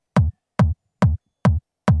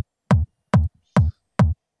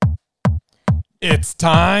It's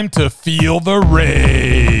time to feel the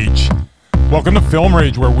rage. Welcome to Film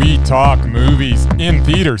Rage, where we talk movies in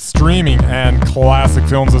theaters, streaming, and classic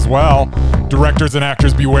films as well. Directors and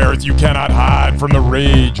actors beware, as you cannot hide from the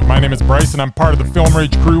rage. My name is Bryce, and I'm part of the Film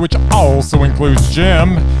Rage crew, which also includes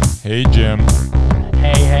Jim. Hey, Jim.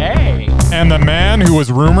 Hey, hey. And the man who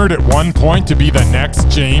was rumored at one point to be the next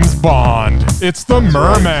James Bond. It's the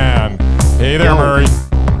Merman. Hey there, Murray.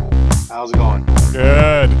 How's it going?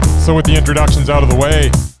 Good. So with the introductions out of the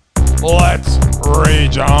way, let's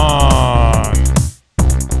rage on.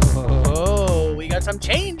 Oh, we got some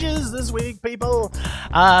changes this week, people.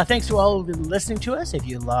 Thanks to all who've been listening to us. If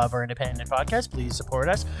you love our independent podcast, please support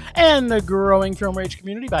us and the growing Film Rage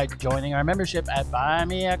community by joining our membership at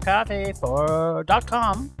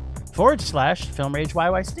buymeacoffee.com/Film Rage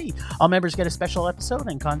YYC. All members get a special episode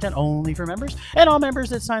and content only for members, and all members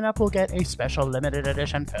that sign up will get a special limited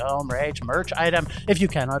edition Film Rage merch item. If you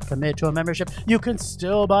cannot commit to a membership, you can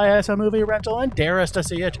still buy us a movie rental and dare us to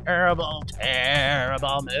see a terrible,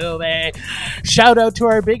 terrible movie. Shout out to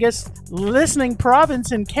our biggest listening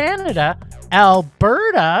province in Canada,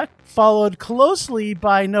 Alberta, followed closely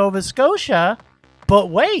by Nova Scotia. But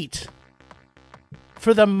wait,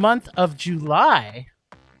 for the month of July,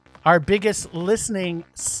 our biggest listening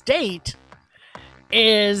state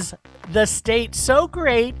is the state so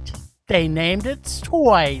great they named it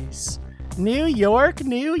twice. New York,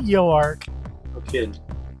 New York. No kidding.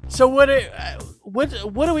 So what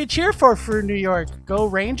do we cheer for New York? Go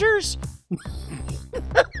Rangers?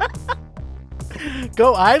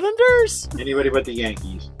 Go Islanders? Anybody but the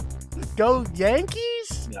Yankees. Go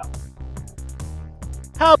Yankees? No.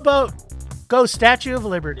 How about go Statue of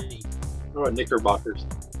Liberty? What about Knickerbockers?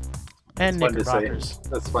 And That's Knickerbockers. fun to say.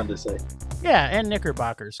 That's fun to say. Yeah, and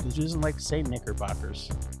Knickerbockers, because who doesn't like to say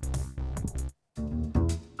Knickerbockers?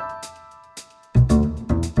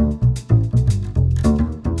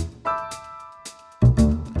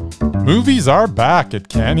 Movies are back at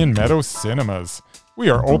Canyon Meadows Cinemas.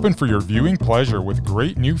 We are open for your viewing pleasure with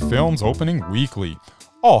great new films opening weekly.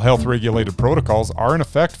 All health-regulated protocols are in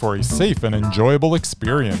effect for a safe and enjoyable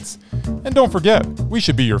experience. And don't forget, we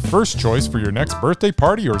should be your first choice for your next birthday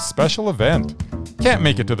party or special event. Can't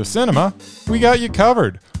make it to the cinema? We got you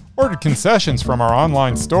covered. Order concessions from our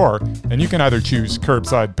online store, and you can either choose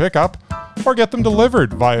curbside pickup or get them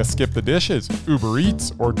delivered via Skip the Dishes, Uber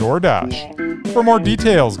Eats, or DoorDash. For more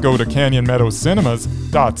details, go to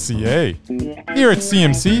canyonmeadowscinemas.ca. Here at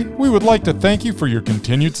CMC, we would like to thank you for your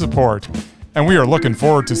continued support, and we are looking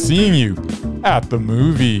forward to seeing you at the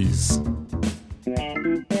movies.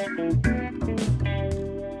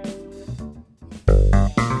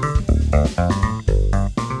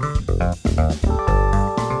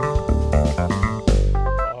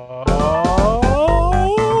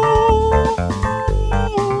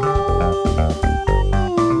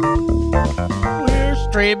 We're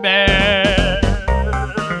streaming.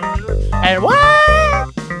 And what?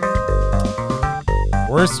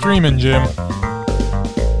 We're streaming, Jim.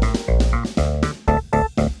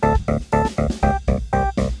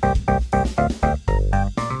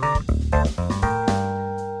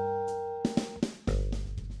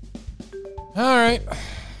 Alright.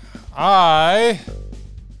 I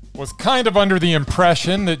was kind of under the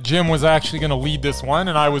impression that Jim was actually going to lead this one,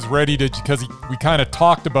 and I was ready to, because we kind of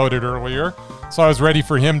talked about it earlier, so I was ready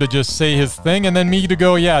for him to just say his thing, and then me to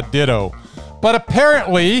go, yeah, ditto. But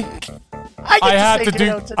apparently, I had to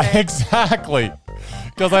do exactly,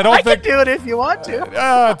 because I don't I think can do it if you want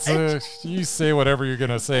to. you say whatever you're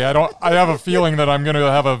gonna say. I have a feeling that I'm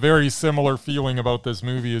gonna have a very similar feeling about this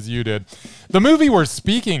movie as you did. The movie we're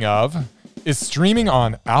speaking of is streaming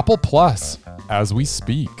on Apple Plus as we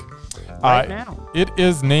speak. Right now. It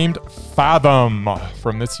is named Fathom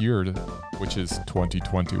from this year, which is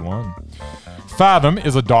 2021. Fathom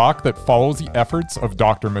is a doc that follows the efforts of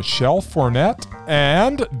Dr. Michelle Fournette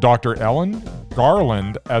and Dr. Ellen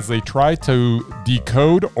Garland as they try to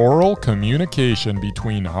decode oral communication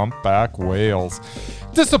between humpback whales.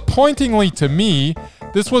 Disappointingly to me,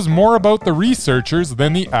 this was more about the researchers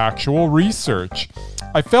than the actual research.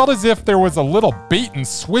 I felt as if there was a little bait and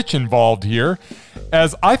switch involved here,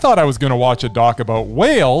 as I thought I was going to watch a doc about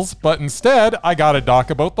whales, but instead I got a doc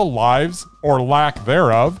about the lives, or lack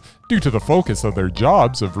thereof, due to the focus of their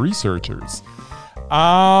jobs of researchers.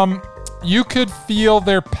 You could feel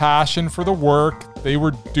their passion for the work they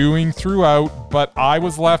were doing throughout, but I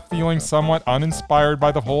was left feeling somewhat uninspired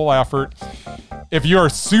by the whole effort. If you are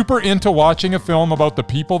super into watching a film about the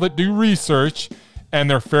people that do research and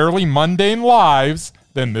their fairly mundane lives,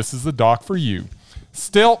 then this is the doc for you.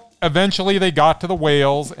 Still, eventually they got to the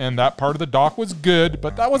whales, and that part of the doc was good,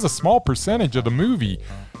 but that was a small percentage of the movie.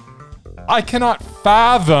 I cannot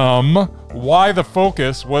fathom why the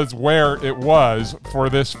focus was where it was for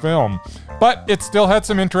this film. But it still had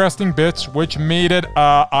some interesting bits, which made it,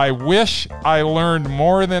 I wish I learned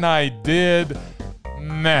more than I did.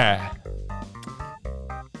 Meh.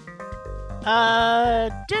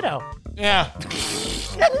 Ditto. Yeah.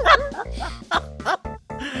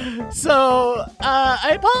 So,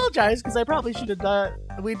 I apologize because I probably should have done.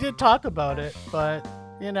 We did talk about it, but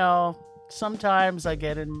sometimes I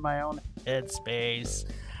get in my own headspace.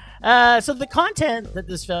 So the content that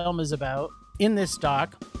this film is about in this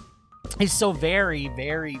doc is so very,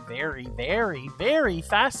 very, very, very, very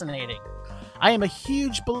fascinating. I am a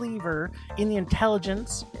huge believer in the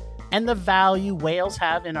intelligence and the value whales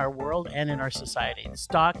have in our world and in our society. This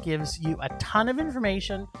doc gives you a ton of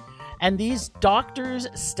information, and these doctors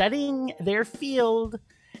studying their field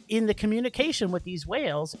in the communication with these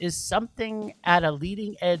whales is something at a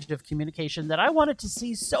leading edge of communication that I wanted to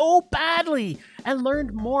see so badly and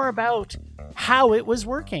learned more about how it was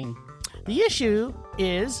working. The issue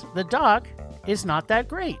is the doc is not that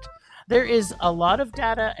great. There is a lot of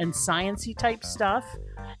data and sciencey type stuff,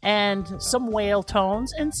 and some whale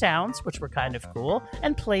tones and sounds, which were kind of cool,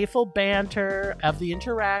 and playful banter of the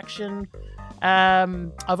interaction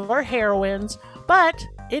of our heroines, but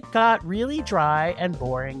it got really dry and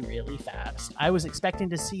boring really fast. I was expecting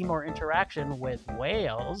to see more interaction with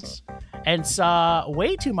whales and saw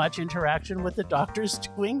way too much interaction with the doctors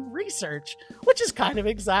doing research, which is kind of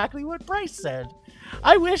exactly what Bryce said.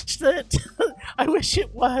 I wish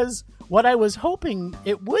it was what I was hoping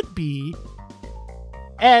it would be.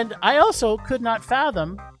 And I also could not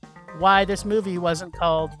fathom why this movie wasn't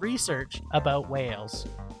called Research About Whales.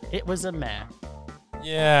 It was a meh.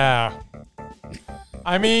 Yeah.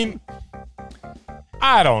 I mean,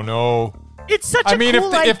 I don't know. It's such a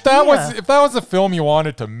cool idea. if that was a film you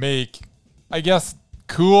wanted to make, I guess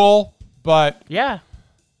cool, but yeah.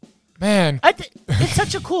 Man, it's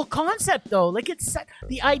such a cool concept though. Like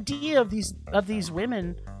the idea of these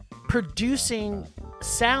women producing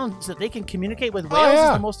sounds that they can communicate with whales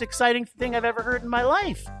is the most exciting thing I've ever heard in my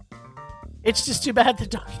life. It's just too bad the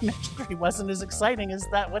documentary wasn't as exciting as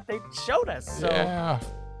what they showed us. So.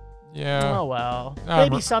 Yeah. Oh well.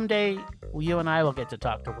 Maybe someday you and I will get to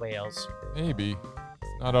talk to whales. Maybe.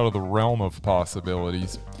 It's not out of the realm of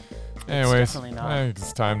possibilities. Anyways, I think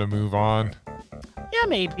it's time to move on. Yeah,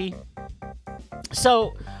 maybe.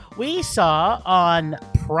 So we saw on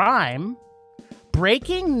Prime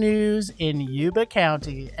breaking news in Yuba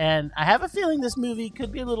County, and I have a feeling this movie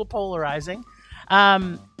could be a little polarizing.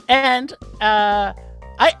 I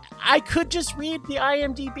could just read the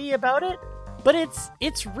IMDb about it, but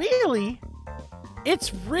it's really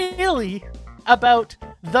about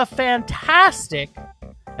the fantastic,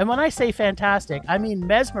 and when I say fantastic, I mean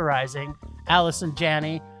mesmerizing Allison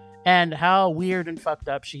Janney and how weird and fucked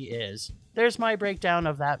up she is. There's my breakdown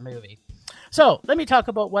of that movie. So let me talk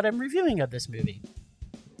about what I'm reviewing of this movie.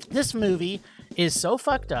 This movie is so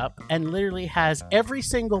fucked up and literally has every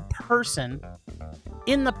single person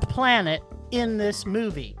in the planet in this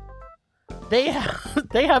movie. They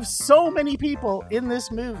have so many people in this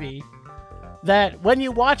movie that when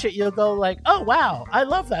you watch it, you'll go like, oh, wow, I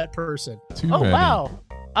love that person. Too many. Wow,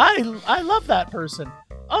 I love that person.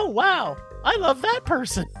 Oh, wow, I love that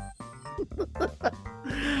person.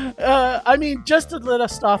 I mean, just to let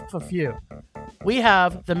us off a few. We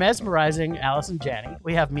have the mesmerizing Allison Janney.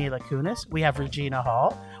 We have Mila Kunis. We have Regina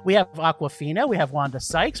Hall. We have Awkwafina. We have Wanda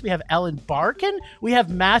Sykes. We have Ellen Barkin. We have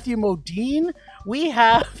Matthew Modine. We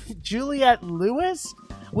have Juliette Lewis.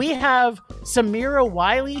 We have Samira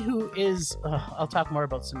Wiley, who is... I'll talk more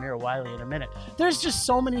about Samira Wiley in a minute. There's just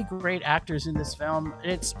so many great actors in this film.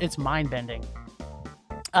 It's mind-bending.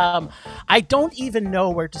 I don't even know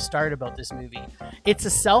where to start about this movie. It's a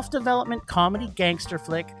self-development comedy gangster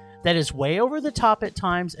flick that is way over the top at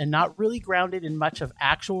times and not really grounded in much of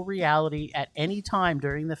actual reality at any time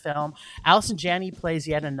during the film. Allison Janney plays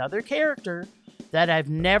yet another character that I've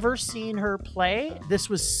never seen her play. This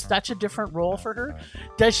was such a different role for her.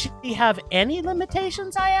 Does she have any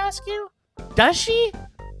limitations, I ask you? Does she?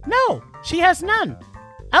 No, she has none.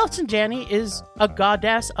 Allison Janney is a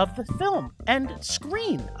goddess of the film and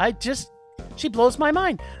screen. She blows my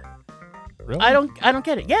mind. Really? I don't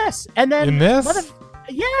get it. Yes. And then in this?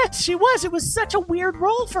 Yes, she was. It was such a weird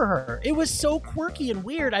role for her. It was so quirky and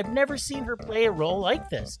weird. I've never seen her play a role like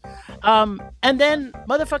this. And then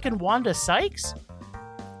motherfucking Wanda Sykes.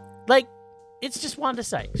 Like, it's just Wanda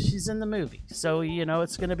Sykes. She's in the movie. So,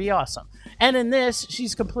 it's going to be awesome. And in this,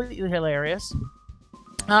 she's completely hilarious.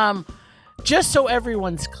 Just so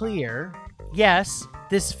everyone's clear, yes,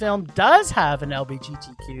 this film does have an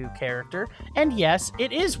LGBTQ character, and yes,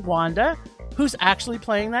 it is Wanda who's actually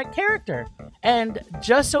playing that character. And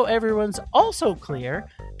just so everyone's also clear,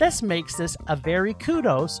 this makes this a very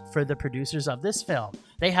kudos for the producers of this film.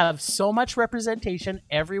 They have so much representation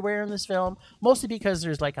everywhere in this film, mostly because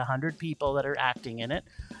there's like 100 people that are acting in it.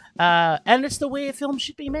 And it's the way a film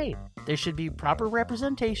should be made. There should be proper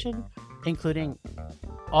representation, including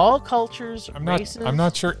all cultures, races. I'm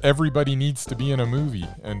not sure everybody needs to be in a movie,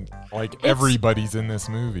 and everybody's in this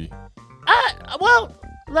movie. Well,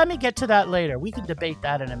 let me get to that later. We can debate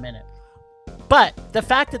that in a minute. But the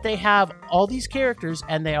fact that they have all these characters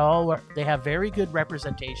and they have very good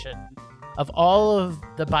representation of all of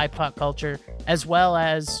the BIPOC culture, as well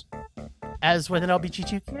as with an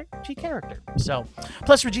LGBTQ character. So,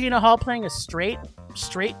 plus Regina Hall playing a straight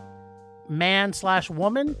man /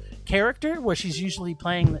 woman character, where she's usually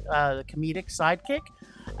playing the comedic sidekick.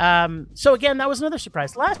 So again, that was another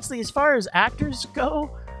surprise. Lastly, as far as actors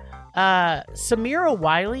go, Samira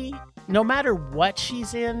Wiley, no matter what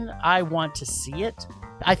she's in, I want to see it.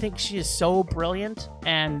 I think she is so brilliant,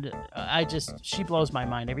 and she blows my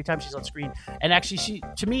mind every time she's on screen. And actually,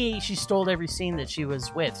 to me, she stole every scene that she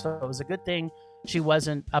was with, so it was a good thing she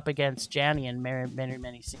wasn't up against Janny in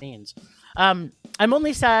many scenes. I'm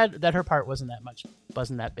only sad that her part wasn't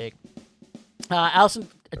that big. Allison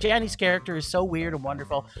Janny's character is so weird and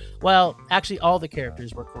wonderful. Well, actually, all the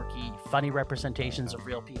characters were quirky, funny representations of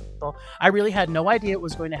real people. I really had no idea it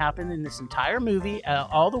was going to happen in this entire movie,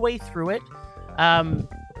 all the way through it,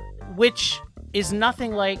 which is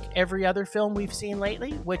nothing like every other film we've seen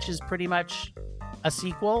lately, which is pretty much a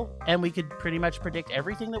sequel, and we could pretty much predict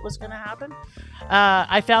everything that was going to happen.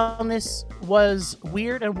 I found this was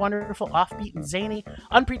weird and wonderful, offbeat and zany,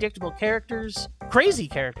 unpredictable characters, crazy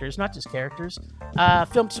characters, not just characters.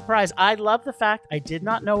 Film surprise. I love the fact I did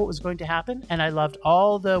not know what was going to happen, and I loved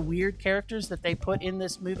all the weird characters that they put in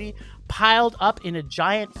this movie, piled up in a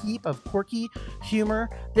giant heap of quirky humor.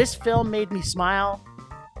 This film made me smile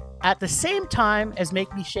at the same time as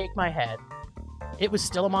make me shake my head. It was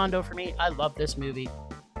still a mondo for me. I love this movie.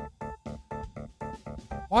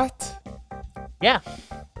 What? Yeah.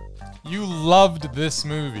 You loved this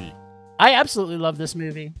movie. I absolutely love this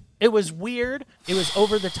movie. It was weird. It was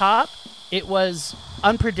over the top. It was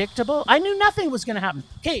unpredictable. I knew nothing was going to happen.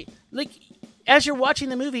 Okay, as you're watching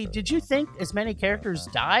the movie, did you think as many characters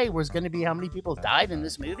die was going to be how many people died in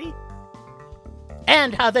this movie?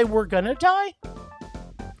 And how they were going to die?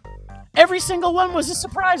 Every single one was a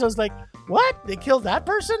surprise. I was like, what? They killed that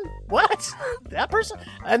person? What? That person?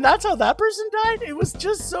 And that's how that person died? It was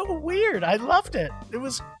just so weird. I loved it.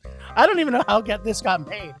 I don't even know how this got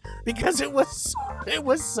made, because it was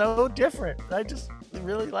so different. I just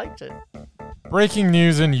really liked it. Breaking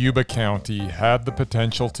news in Yuba County had the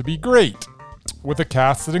potential to be great, with a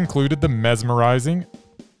cast that included the mesmerizing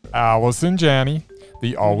Allison Janney,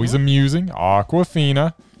 the always amusing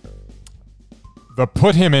Aquafina, the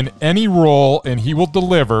put him in any role and he will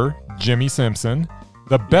deliver Jimmy Simpson,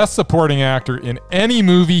 the best supporting actor in any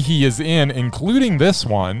movie he is in, including this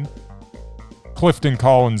one, Clifton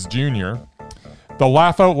Collins Jr., the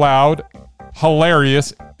laugh out loud,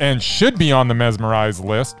 hilarious, and should be on the mesmerized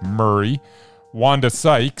list, Murray, Wanda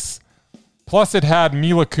Sykes. Plus it had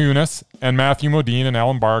Mila Kunis and Matthew Modine and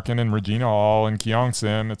Alan Barkin and Regina Hall and Keong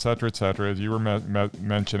Sim, etc., as you were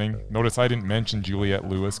mentioning. Notice I didn't mention Juliette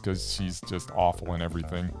Lewis because she's just awful in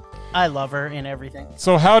everything. I love her in everything.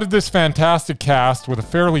 So how did this fantastic cast with a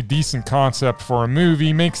fairly decent concept for a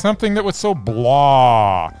movie make something that was so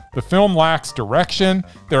blah? The film lacks direction.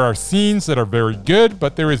 There are scenes that are very good,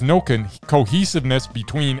 but there is no cohesiveness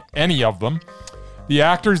between any of them. The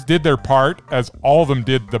actors did their part, as all of them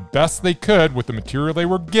did the best they could with the material they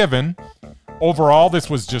were given. Overall, this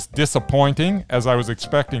was just disappointing, as I was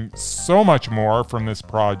expecting so much more from this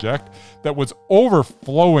project that was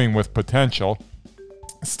overflowing with potential.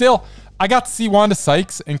 Still, I got to see Wanda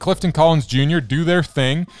Sykes and Clifton Collins Jr. do their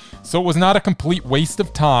thing, so it was not a complete waste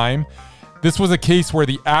of time. This was a case where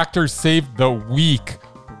the actors saved the weak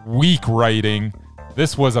writing.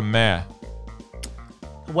 This was a meh.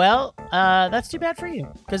 Well, that's too bad for you,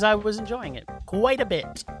 because I was enjoying it quite a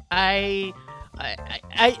bit.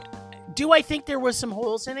 Do I think there was some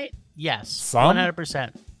holes in it? Yes. Some?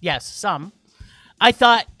 100%. Yes, some. I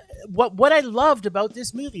thought what I loved about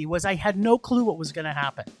this movie was I had no clue what was going to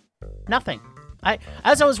happen. Nothing.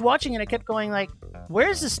 As I was watching it, I kept going like,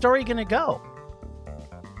 where's the story going to go?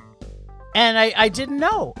 And I didn't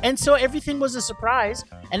know. And so everything was a surprise.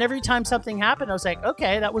 And every time something happened, I was like,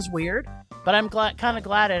 okay, that was weird. But I'm kind of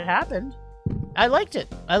glad it happened. I liked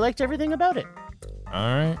it. I liked everything about it.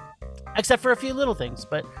 All right. except for a few little things.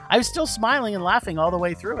 But I was still smiling and laughing all the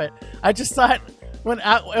way through it. I just thought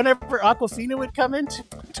whenever Awkwafina would come into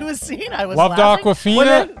a scene, I was loved laughing.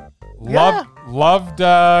 Awkwafina. Loved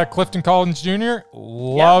Clifton Collins Jr.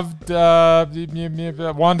 Loved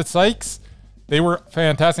Wanda Sykes. They were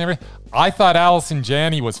fantastic. I thought Allison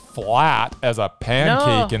Janney was flat as a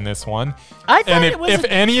pancake in this one. I thought and it was if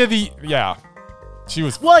any of the she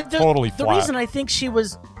was totally flat. The reason I think she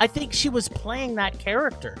was playing that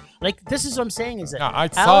character. Like, this is what I'm saying is that I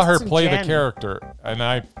saw her play Janney, the character, and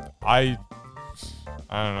I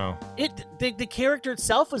don't know. The character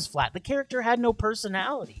itself was flat. The character had no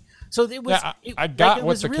personality. So it was. I got it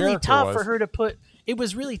what was the really character tough was. for her to put. It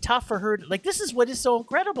was really tough for her. Like, this is what is so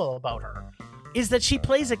incredible about her, is that she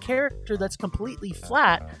plays a character that's completely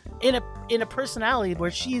flat in a personality where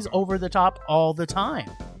she's over the top all the time.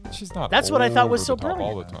 She's not. That's what I thought was over so the top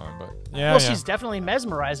brilliant. all the time, but She's definitely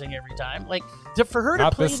mesmerizing every time. Like, for her to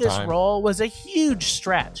Not play this this time. role was a huge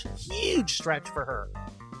stretch. Huge stretch for her.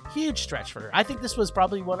 I think this was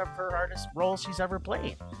probably one of her hardest roles she's ever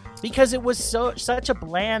played, because it was such a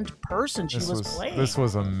bland person she was playing. This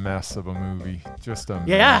was a mess of a movie. Just a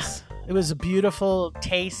mess. It was a beautiful,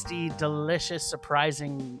 tasty, delicious,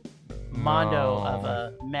 surprising mondo of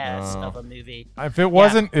a mess of a movie. If it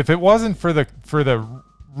wasn't for the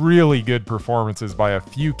really good performances by a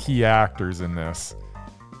few key actors in this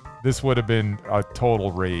would have been a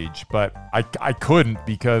total rage. But I couldn't,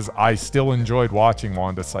 because I still enjoyed watching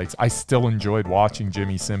Wanda Sykes. I still enjoyed watching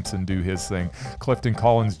Jimmy Simpson do his thing. Clifton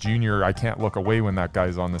Collins Jr., I can't look away when that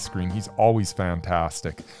guy's on the screen. He's always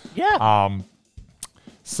fantastic. Yeah.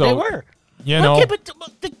 So they were. Okay, but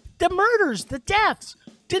the murders, the deaths,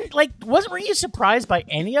 were you surprised by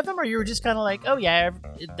any of them, or you were just kind of like, oh yeah,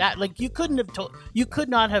 that, like, you could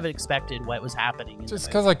not have expected what was happening. Just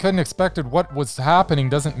because I couldn't expected what was happening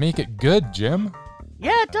doesn't make it good, Jim.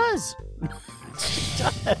 Yeah, it does.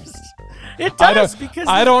 It does. Because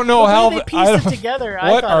I don't know how they pieced it together.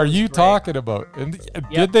 What are you talking about? And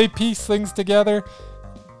did they piece things together?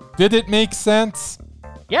 Did it make sense?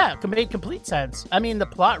 Yeah, it made complete sense. I mean, the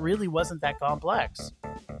plot really wasn't that complex.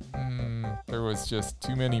 There was just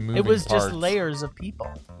too many moving parts. It was just layers of people.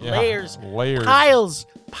 Yeah, layers.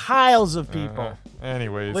 Piles of people.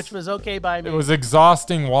 Anyways. Which was okay by me. It was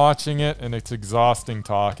exhausting watching it, and it's exhausting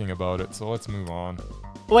talking about it, so let's move on.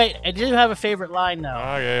 Wait, I do have a favorite line, though.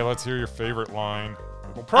 Okay, let's hear your favorite line.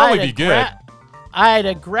 It'll probably be good. I'd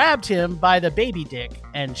have grabbed him by the baby dick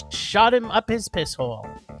and shot him up his piss hole.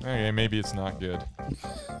 Okay, maybe it's not good.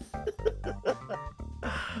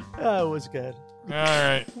 That was good. All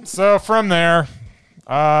right. So from there,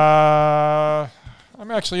 I'm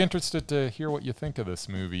actually interested to hear what you think of this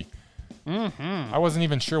movie. I wasn't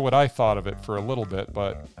even sure what I thought of it for a little bit,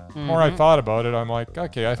 but the more I thought about it, I'm like,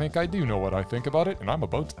 okay, I think I do know what I think about it, and I'm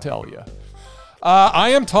about to tell you. I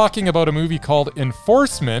am talking about a movie called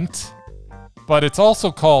Enforcement, but it's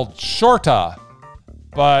also called Shorta.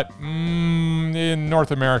 But in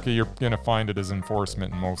North America, you're going to find it as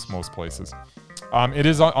Enforcement in most places. It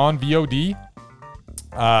is on VOD.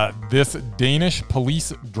 This Danish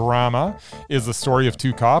police drama is the story of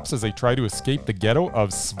two cops as they try to escape the ghetto of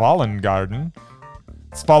Svalgarden.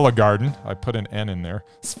 I put an N in there.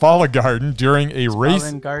 Svalgarden during a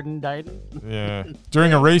race.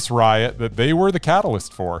 During a race riot that they were the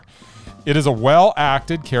catalyst for. It is a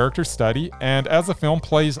well-acted character study, and as the film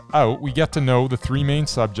plays out, we get to know the three main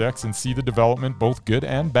subjects and see the development, both good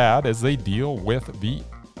and bad, as they deal with the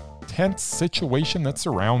tense situation that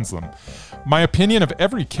surrounds them. My opinion of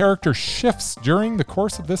every character shifts during the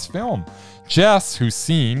course of this film. Jess, who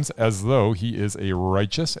seems as though he is a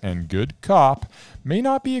righteous and good cop, may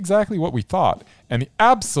not be exactly what we thought, and the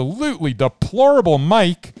absolutely deplorable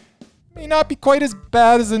Mike may not be quite as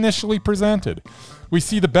bad as initially presented. We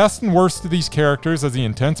see the best and worst of these characters as the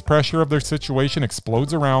intense pressure of their situation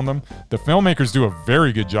explodes around them. The filmmakers do a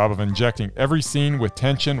very good job of injecting every scene with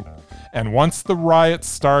tension, and once the riot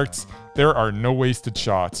starts, there are no wasted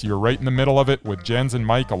shots. You're right in the middle of it with Jens and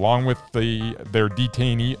Mike along with their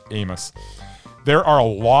detainee, Amos. There are a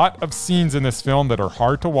lot of scenes in this film that are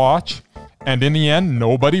hard to watch, and in the end,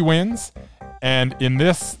 nobody wins.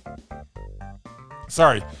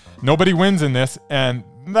 Nobody wins in this, and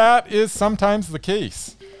that is sometimes the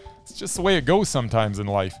case. It's just the way it goes sometimes in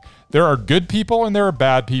life. There are good people and there are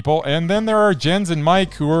bad people, and then there are Jens and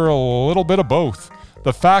Mike who are a little bit of both.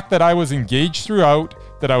 The fact that I was engaged throughout,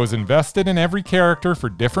 that I was invested in every character for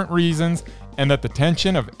different reasons, and that the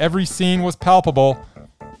tension of every scene was palpable,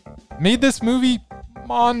 made this movie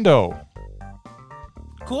mondo.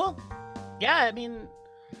 Cool. Yeah, I mean,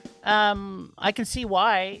 I can see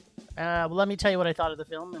why. Well, let me tell you what I thought of the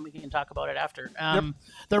film, and we can talk about it after.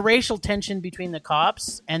 The racial tension between the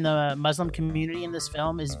cops and the Muslim community in this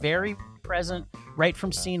film is very present right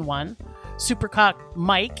from scene one. Super Cop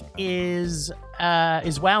Mike is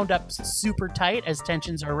wound up super tight as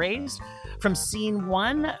tensions are raised. From scene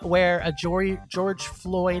one, where a George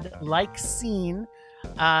Floyd-like scene,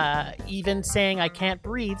 even saying "I can't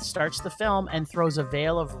breathe" starts the film and throws a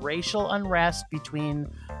veil of racial unrest between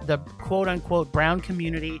the quote-unquote brown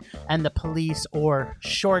community and the police, or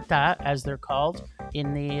Shorta as they're called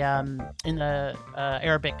in the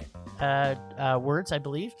Arabic words, I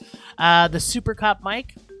believe. The Super Cop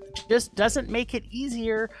Mike just doesn't make it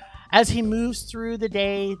easier as he moves through the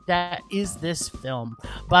day that is this film.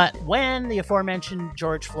 But when the aforementioned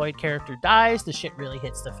George Floyd character dies, the shit really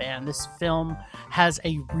hits the fan. This film has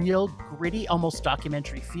a real gritty, almost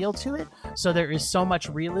documentary feel to it, so there is so much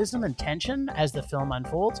realism and tension as the film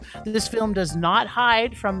unfolds. This film does not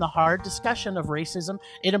hide from the hard discussion of racism.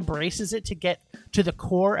 It embraces it to get to the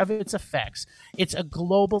core of its effects. It's a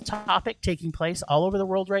global topic taking place all over the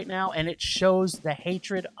world right now, and it shows the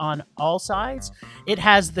hatred on all sides. It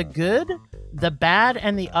has the good, the bad,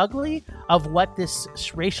 and the ugly of what this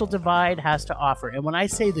racial divide has to offer. And when I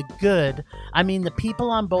say the good, I mean the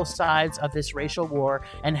people on both sides of this racial war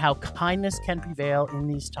and how kindness can prevail in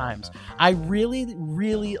these times. I really,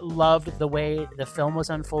 really loved the way the film was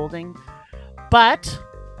unfolding, but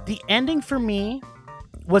the ending for me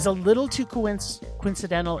was a little too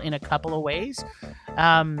coincidental in a couple of ways.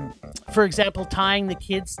 For example, tying the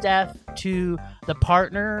kid's death to the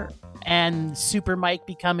partner and Super Mike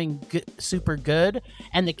becoming super good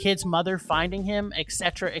and the kid's mother finding him,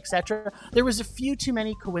 etc., etc. There was a few too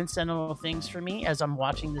many coincidental things for me as I'm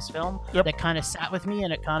watching this film that kind of sat with me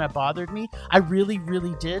and it kind of bothered me. I really,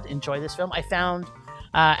 really did enjoy this film. I found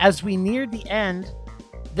as we neared the end,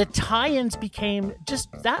 the tie-ins became just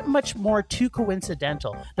that much more too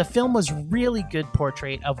coincidental. The film was really good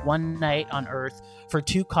portrait of one night on Earth for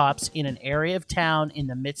two cops in an area of town in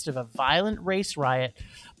the midst of a violent race riot.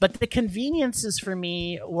 But the conveniences for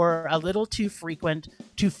me were a little too frequent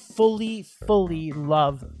to fully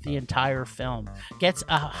love the entire film. Gets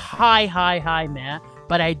a high meh.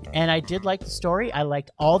 But I did like the story. I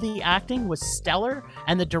liked all the acting was stellar,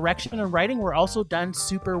 and the direction and writing were also done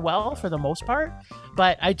super well for the most part.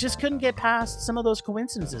 But I just couldn't get past some of those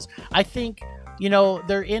coincidences. I think,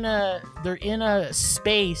 they're in a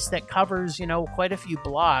space that covers, quite a few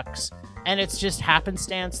blocks, and it's just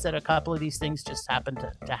happenstance that a couple of these things just happened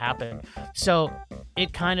to happen. So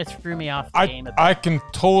it kind of threw me off the game a bit. I can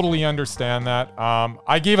totally understand that.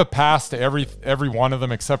 I gave a pass to every one of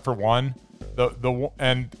them except for one.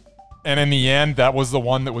 And in the end, that was the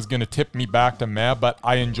one that was going to tip me back to meh, but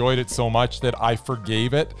I enjoyed it so much that I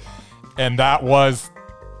forgave it. And that was,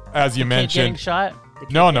 as you mentioned, shot?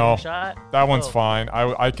 No, that one's fine.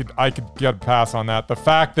 I could get a pass on that. The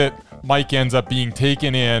fact that Mike ends up being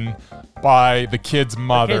taken in by the kid's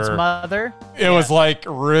mother. It was like,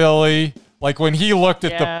 really? Like when he looked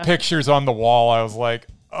at the pictures on the wall, I was like,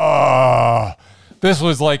 this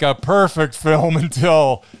was like a perfect film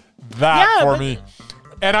until that for me.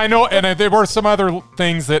 And I know, and there were some other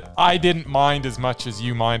things that I didn't mind as much as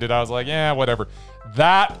you minded. I was like, whatever.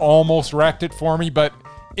 That almost wrecked it for me, but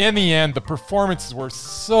in the end, the performances were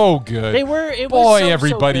so good. They were.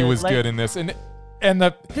 Everybody so was good in this, and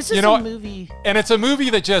this is a movie, and it's a movie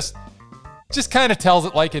that just kind of tells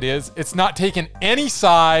it like it is. It's not taking any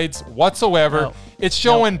sides whatsoever. No. It's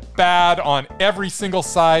showing bad on every single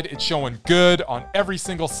side. It's showing good on every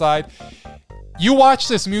single side. You watch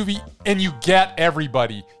this movie and you get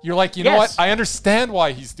everybody. You're like, you know what? I understand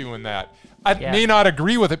why he's doing that. I may not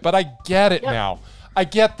agree with it, but I get it now. I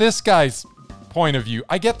get this guy's point of view.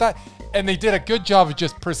 I get that. And they did a good job of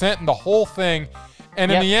just presenting the whole thing.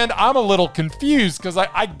 And in the end, I'm a little confused because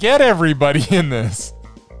I get everybody in this.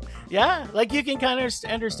 Yeah, like you can kind of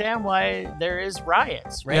understand why there is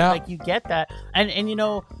riots, right? Yeah. Like you get that. And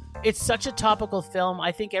it's such a topical film.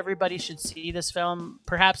 I think everybody should see this film.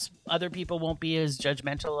 Perhaps other people won't be as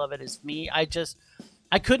judgmental of it as me.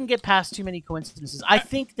 I couldn't get past too many coincidences. I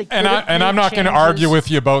think the I'm not going to argue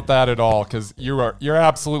with you about that at all because you're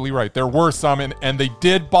absolutely right. There were some and they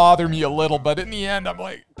did bother me a little, but in the end, I'm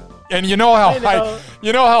like, and you know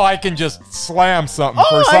how I can just slam something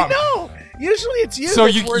for something. I know. Usually it's you. So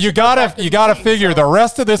you gotta figure the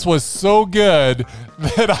rest of this was so good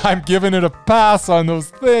that I'm giving it a pass on those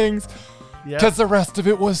things because the rest of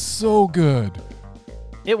it was so good.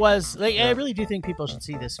 It was like I really do think people should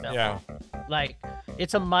see this film. Yeah, like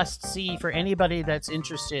it's a must see for anybody that's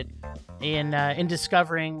interested in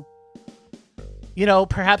discovering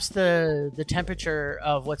perhaps the temperature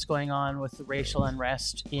of what's going on with the racial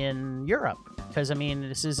unrest in Europe. Because,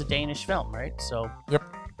 this is a Danish film, right? So. Yep.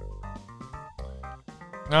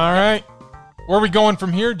 All right. Where are we going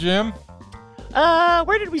from here, Jim?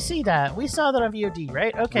 Where did we see that? We saw that on VOD,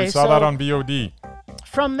 right? Okay, we saw that on VOD.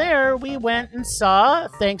 From there, we went and saw,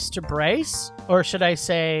 thanks to Bryce, or should I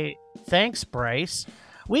say, thanks, Bryce,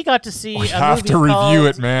 we got to see We have to review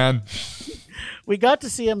it, man. We got to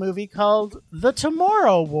see a movie called The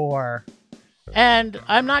Tomorrow War. And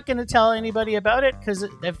I'm not going to tell anybody about it because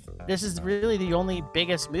this is really the only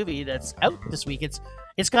biggest movie that's out this week.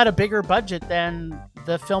 It's got a bigger budget than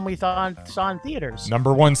the film we saw in theaters.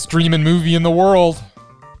 Number one streaming movie in the world.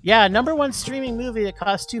 Yeah, number one streaming movie that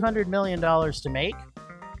cost $200 million to make.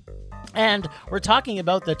 And we're talking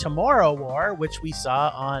about The Tomorrow War, which we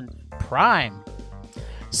saw on Prime.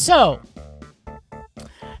 So,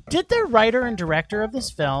 did the writer and director of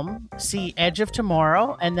this film see Edge of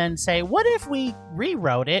Tomorrow and then say, what if we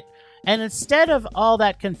rewrote it and instead of all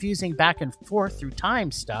that confusing back and forth through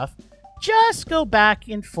time stuff, just go back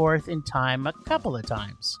and forth in time a couple of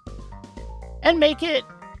times and make it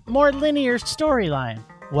more linear storyline?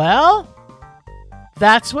 Well,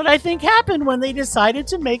 that's what I think happened when they decided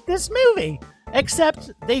to make this movie.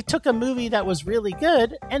 Except they took a movie that was really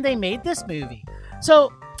good and they made this movie.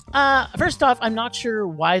 So, first off, I'm not sure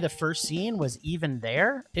why the first scene was even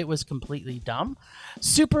there. It was completely dumb.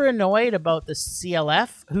 Super annoyed about the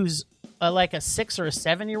CLF, who's like a 6 or a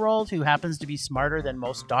 7-year-old who happens to be smarter than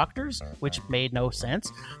most doctors, which made no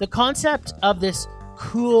sense. The concept of this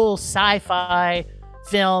cool sci-fi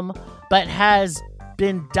film, but has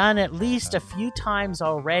been done at least a few times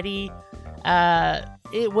already.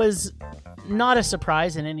 It was not a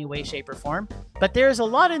surprise in any way, shape, or form. But there's a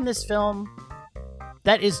lot in this film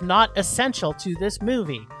that is not essential to this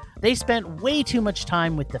movie. They spent way too much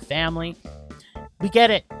time with the family. We get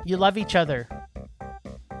it. You love each other.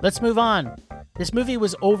 Let's move on. This movie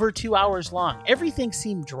was over 2 hours long. Everything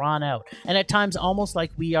seemed drawn out, and at times almost like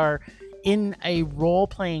we are in a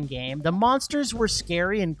role-playing game. The monsters were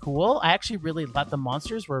scary and cool. I actually really thought the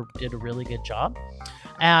monsters did a really good job.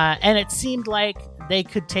 And it seemed like they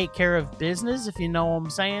could take care of business, if you know what I'm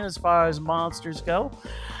saying, as far as monsters go,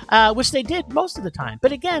 which they did most of the time.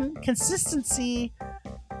 But again, consistency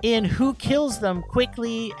in who kills them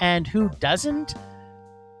quickly and who doesn't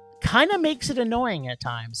kind of makes it annoying at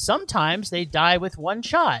times. Sometimes they die with one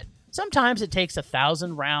shot. Sometimes it takes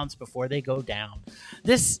 1,000 rounds before they go down.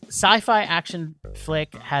 This sci-fi action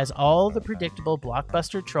flick has all the predictable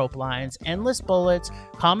blockbuster trope lines, endless bullets,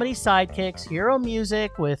 comedy sidekicks, hero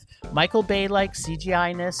music with Michael Bay-like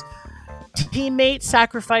CGI-ness, teammate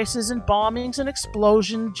sacrifices and bombings and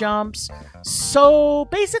explosion jumps. So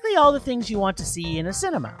basically all the things you want to see in a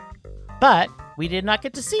cinema. But we did not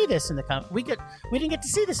get to see this in the we didn't get to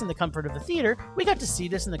see this in the comfort of the theater. We got to see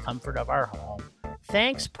this in the comfort of our home.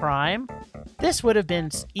 Thanks, Prime. This would have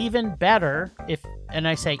been even better and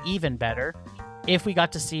I say even better, if we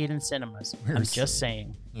got to see it in cinemas. I'm just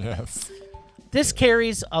saying. Yes. This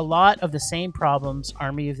carries a lot of the same problems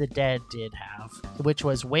Army of the Dead did have, which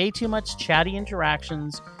was way too much chatty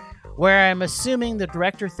interactions, where I'm assuming the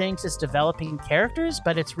director thinks it's developing characters,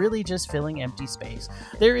 but it's really just filling empty space.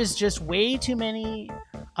 There is just way too many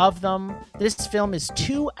of them. This film is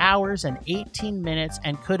 2 hours and 18 minutes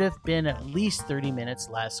and could have been at least 30 minutes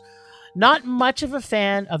less. Not much of a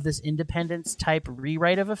fan of this Independence type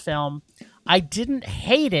rewrite of a film. I didn't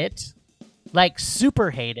hate it, like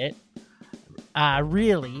super hate it,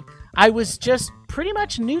 really. I was just pretty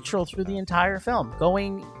much neutral through the entire film,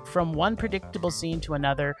 going from one predictable scene to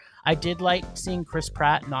another. I did like seeing Chris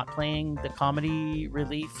Pratt not playing the comedy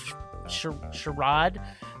relief charade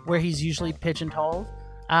where he's usually pigeonholed,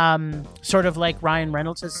 sort of like Ryan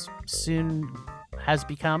Reynolds has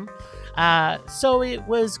become. So it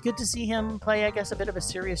was good to see him play, I guess, a bit of a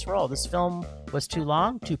serious role. This film was too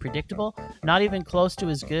long, too predictable, not even close to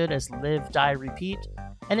as good as Live, Die, Repeat.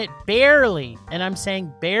 And it barely, and I'm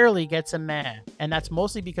saying barely, gets a meh. And that's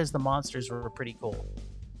mostly because the monsters were pretty cool.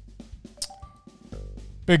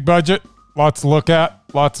 Big budget, lots to look at,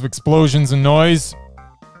 lots of explosions and noise.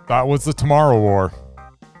 That was The Tomorrow War.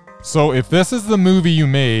 So if this is the movie you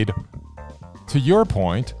made, to your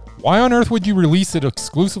point, why on earth would you release it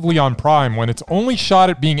exclusively on Prime when its only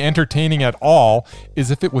shot at being entertaining at all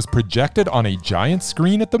is if it was projected on a giant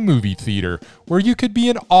screen at the movie theater, where you could be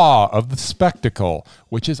in awe of the spectacle,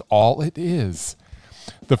 which is all it is?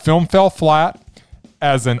 The film fell flat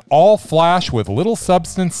as an all-flash with little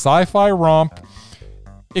substance sci-fi romp.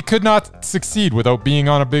 It could not succeed without being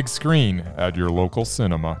on a big screen at your local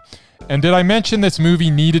cinema. And did I mention this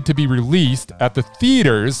movie needed to be released at the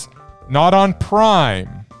theaters, Not on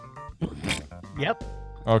Prime. Yep.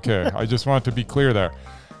 Okay, I just want to be clear there.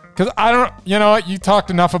 Because I don't, you know what, you talked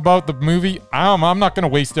enough about the movie. I'm not going to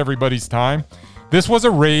waste everybody's time. This was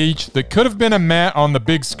a rage that could have been a meh on the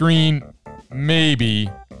big screen. Maybe.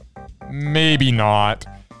 Maybe not.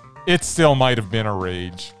 It still might have been a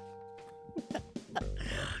rage.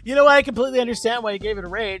 You know what? I completely understand why you gave it a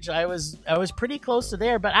rage. I was pretty close to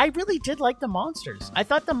there, but I really did like the monsters. I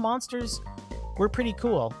thought the monsters were pretty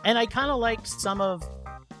cool, and I kind of liked some of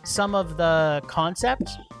the concept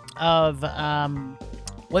of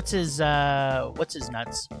what's his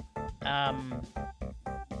nuts,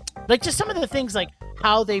 like just some of the things like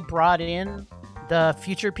how they brought in the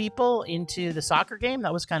future people into the soccer game.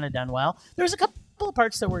 That was kind of done well. There was a couple of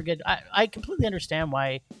parts that were good. I completely understand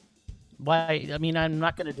why. I mean, I'm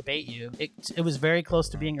not going to debate you. It was very close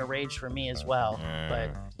to being a rage for me as well.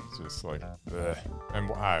 But it's just like, ugh. And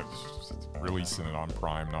releasing it on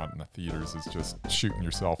Prime, not in the theaters, is just shooting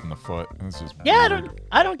yourself in the foot. It's just weird.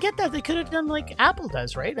 I don't get that. They could have done like Apple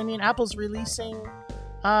does, right? I mean, Apple's releasing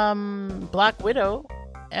Black Widow,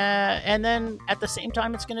 and then at the same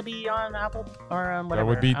time, it's going to be on Apple or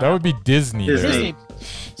whatever. That would be Disney. Disney.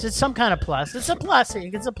 So it's some kind of plus. It's a plus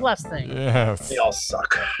thing. It's a plus thing. Yes. They all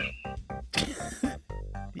suck.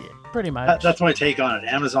 Yeah, pretty much. That's my take on it.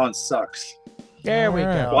 Amazon sucks. There we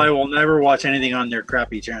Alright. go. Well, I will never watch anything on their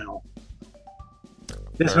crappy channel.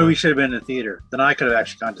 This movie should have been in the theater. Then I could have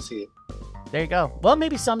actually gone to see it. There you go. Well,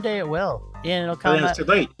 maybe someday it will, and it'll But come. then it's too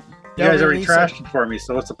late. You they'll guys already release trashed it for me,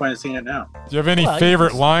 so what's the point of seeing it now? Do you have any Well, you favorite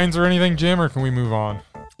just- lines or anything, Jim, or can we move on?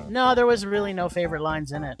 No, there was really no favorite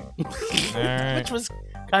lines in it, Alright. which was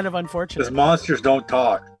kind of unfortunate. Because monsters don't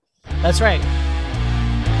talk. That's right.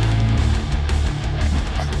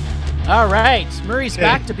 All right, Murray's Hey.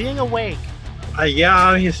 back to being awake.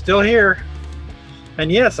 Yeah, he's still here.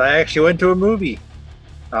 And yes, I actually went to a movie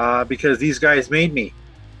because these guys made me.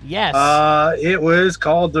 Yes. It was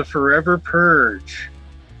called The Forever Purge.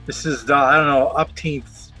 This is the, I don't know,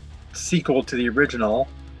 upteenth sequel to the original.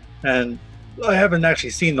 And I haven't actually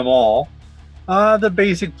seen them all. The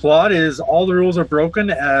basic plot is all the rules are broken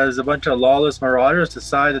as a bunch of lawless marauders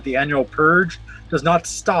decide that the annual purge does not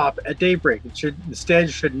stop at daybreak. It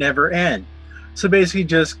should never end. So basically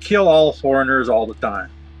just kill all foreigners all the time.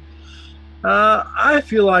 I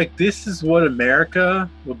feel like this is what America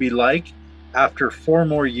will be like after 4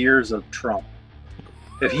 more years of Trump.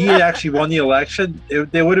 If he had actually won the election,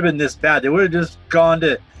 they would have been this bad. They would have just gone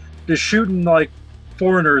to shooting like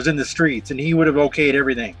foreigners in the streets, and he would have okayed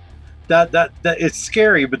everything. That it's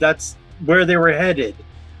scary, but that's where they were headed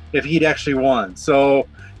if he'd actually won. So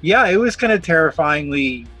yeah, it was kind of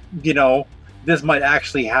terrifyingly, this might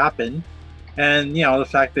actually happen. And the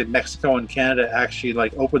fact that Mexico and Canada actually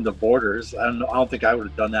like opened the borders, I don't think I would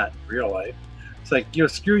have done that in real life. It's like,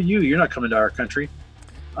 screw you, you're not coming to our country.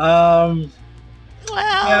 well,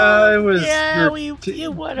 yeah, it was-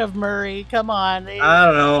 you would have, Murray. Come on. I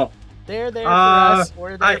don't know. They're there for us.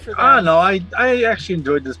 We're there for them. I don't know. I actually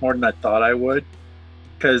enjoyed this more than I thought I would,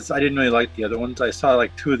 because I didn't really like the other ones. I saw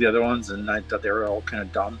like 2 of the other ones, and I thought they were all kind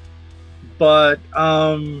of dumb. But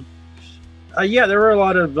yeah, there were a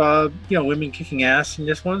lot of women kicking ass in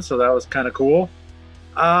this one, so that was kind of cool.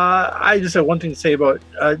 I just have one thing to say about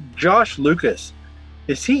Josh Lucas.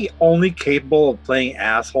 Is he only capable of playing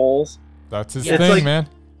assholes? That's his Yeah. thing, It's like- man.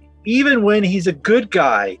 Even when he's a good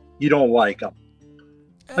guy, you don't like him.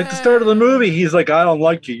 Like the start of the movie, he's like, "I don't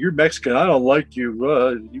like you. You're Mexican. I don't like you.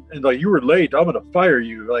 And like you were late. I'm gonna fire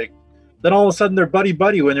you." Like, then all of a sudden they're buddy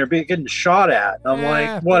when they're getting shot at. And I'm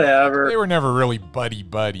like, whatever. They were never really buddy.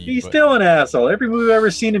 He's but- still an asshole. Every movie I've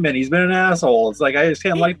ever seen him in, he's been an asshole. It's like I just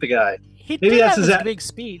can't like the guy. He Maybe did that's have his his a- big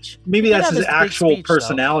speech. Maybe He did that's have his big actual speech, though.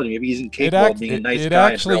 personality. Maybe he's It, incapable act, of being a it, nice it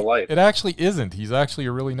guy actually, in real life. it actually isn't. He's actually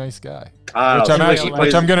a really nice guy. I don't Which know. I'm Seems like actually, he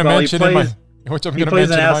which I'm going to well, he mention in plays- my, which I'm He going to plays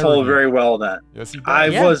mention an in my asshole review. very well then. Yes, he does. I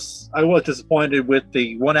Yeah. was disappointed with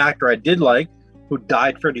the one actor I did like, who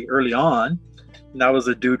died pretty early on, and that was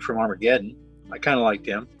the dude from Armageddon. I kind of liked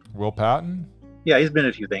him. Will Patton. Yeah, he's been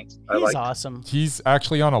in a few things. I He's like. awesome. He's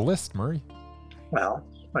actually on a list, Murray. Well,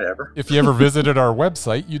 whatever. If you ever visited our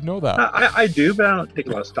website, you'd know that. I do, but I don't take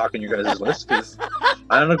a lot of stock in your guys' list because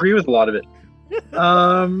I don't agree with a lot of it.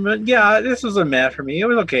 Yeah, this was a meh for me. It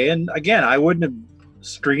was okay, and again, I wouldn't have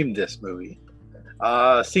streamed this movie.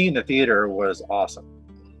 Seeing it in the theater was awesome,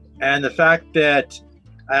 and the fact that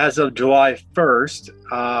as of July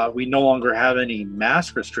 1st, we no longer have any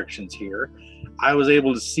mask restrictions here. I was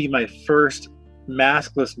able to see my first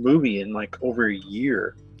maskless movie in like over a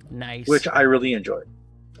year, Nice. which I really enjoyed.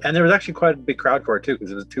 And there was actually quite a big crowd for it too,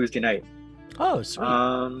 because it was a Tuesday night. Oh, sweet.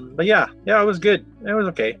 But yeah, it was good. It was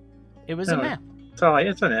okay. It was a anyway. man. It's all right.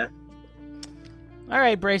 It's a meh. All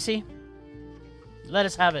right, Bracy. Let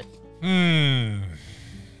us have it.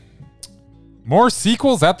 More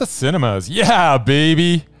sequels at the cinemas. Yeah,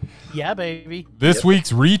 baby. Yeah, baby. This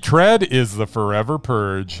week's retread is The Forever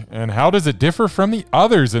Purge. And how does it differ from the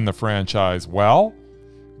others in the franchise? Well,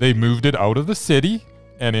 they moved it out of the city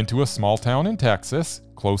and into a small town in Texas,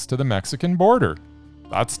 close to the Mexican border.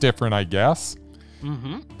 That's different, I guess.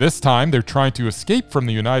 This time, they're trying to escape from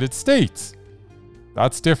the United States.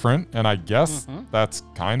 That's different, and I guess that's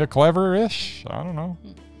kind of clever-ish. I don't know.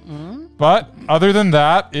 But other than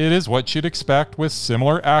that, it is what you'd expect with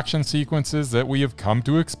similar action sequences that we have come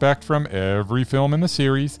to expect from every film in the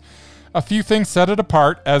series. A few things set it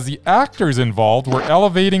apart, as the actors involved were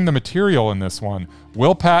elevating the material in this one.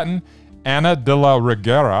 Will Patton, Ana de la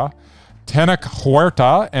Reguera, Tenoch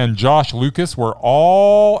Huerta, and Josh Lucas were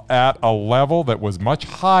all at a level that was much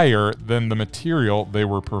higher than the material they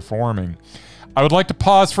were performing. I would like to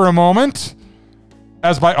pause for a moment,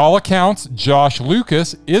 as by all accounts, Josh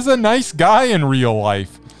Lucas is a nice guy in real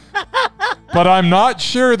life. But I'm not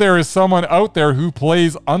sure there is someone out there who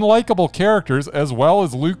plays unlikable characters as well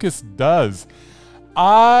as Lucas does.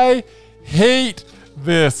 I hate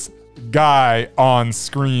this guy on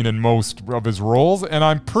screen in most of his roles, and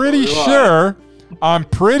I'm pretty sure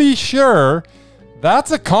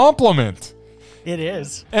that's a compliment. It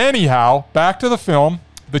is. Anyhow, back to the film.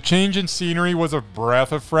 The change in scenery was a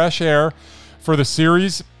breath of fresh air for the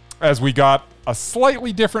series, as we got a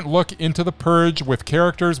slightly different look into the Purge with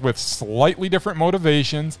characters with slightly different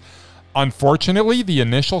motivations. Unfortunately, the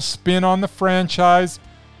initial spin on the franchise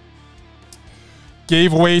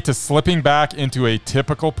gave way to slipping back into a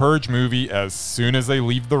typical Purge movie as soon as they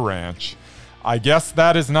leave the ranch. I guess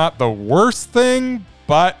that is not the worst thing,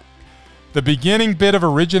 but the beginning bit of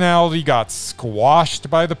originality got squashed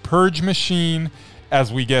by the Purge machine,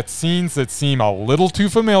 as we get scenes that seem a little too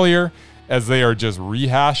familiar, as they are just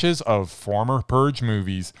rehashes of former Purge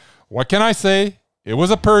movies. What can I say? It was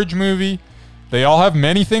a Purge movie. They all have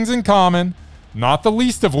many things in common, not the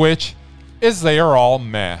least of which is they are all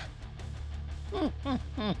meh.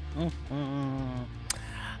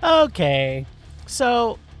 Okay,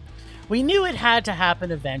 so we knew it had to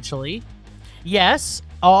happen eventually. Yes,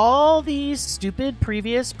 all these stupid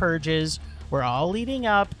previous purges were all leading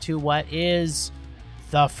up to what is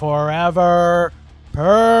the Forever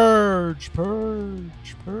Purge.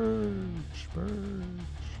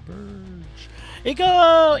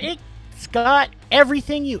 It's got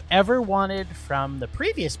everything you ever wanted from the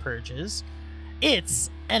previous purges. It's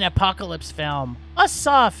an apocalypse film, a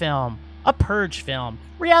Saw film, a Purge film,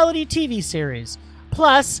 reality TV series,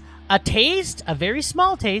 plus a very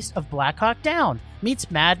small taste of Black Hawk Down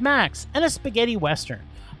meets Mad Max and a spaghetti western.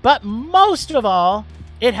 But most of all,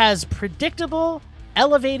 it has predictable,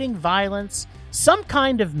 elevating violence, some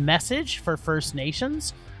kind of message for First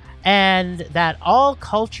Nations, and that all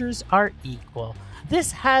cultures are equal.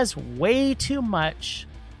 This has way too much.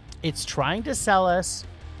 It's trying to sell us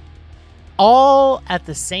all at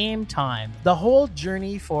the same time. The whole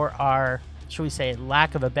journey for our, shall we say,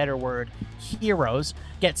 lack of a better word, heroes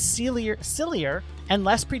gets sillier and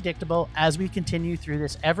less predictable as we continue through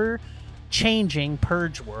this ever-changing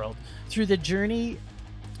Purge world. Through the journey,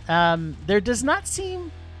 there does not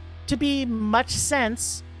seem to be much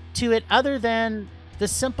sense to it other than the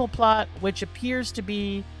simple plot, which appears to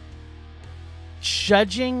be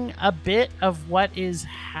judging a bit of what is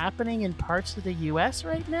happening in parts of the U.S.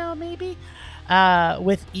 right now, maybe,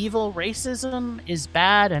 with evil racism is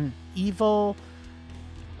bad and evil,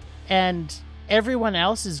 and everyone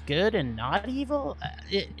else is good and not evil.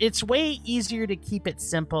 It's way easier to keep it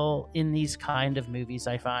simple in these kind of movies,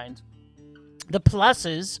 I find. The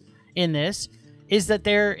pluses in this is that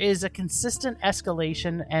there is a consistent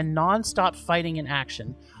escalation and non-stop fighting in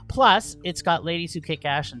action. Plus, it's got ladies who kick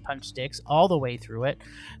ass and punch sticks all the way through it.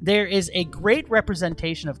 There is a great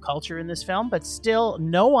representation of culture in this film, but still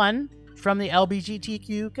no one from the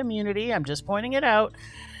LGBTQ community, I'm just pointing it out.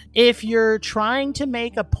 If you're trying to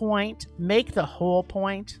make a point, make the whole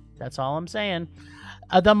point. That's all I'm saying.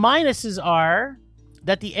 The minuses are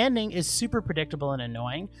that the ending is super predictable and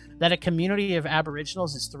annoying, that a community of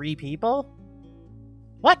Aboriginals is 3 people.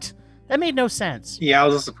 What? That made no sense. Yeah, I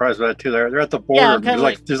was surprised by that too. They're at the border. Yeah,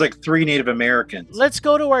 there's like 3 Native Americans. Let's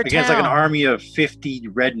go to our against town. Like an army of 50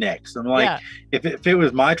 rednecks. I'm like, if it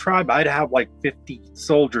was my tribe, I'd have like 50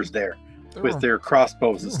 soldiers there with their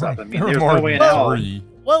crossbows and stuff. I mean, there's no way in hell.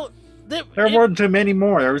 Well, there weren't too many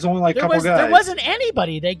more. There was only like a couple guys. There wasn't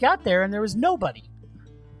anybody. They got there and there was nobody.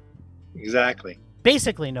 Exactly.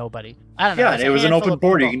 Basically nobody. I don't know. Yeah, and it was an open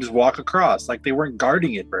border. You People. can just walk across. Like they weren't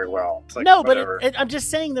guarding it very well. It's like, No, whatever. but I'm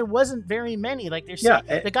just saying there wasn't very many. Like there's Yeah,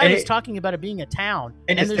 the guy and was it- talking about it being a town,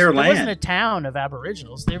 and it's there their wasn't land. a town of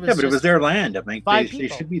Aboriginals. There was Yeah, but it was just- their land. I mean, five they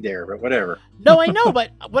people. should be there, but whatever. No, I know,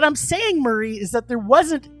 but what I'm saying, Marie, is that there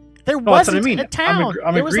wasn't that's what I mean. a town.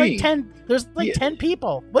 I'm there was agreeing. like 10. There's like Yeah. 10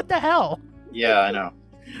 people. What the hell? Yeah, I know.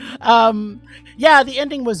 Yeah, the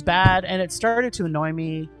ending was bad, and it started to annoy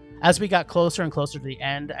me as we got closer and closer to the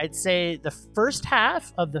end. I'd say the first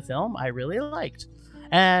half of the film I really liked,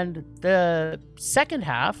 and the second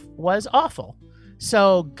half was awful.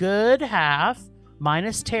 So good half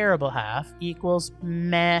minus terrible half equals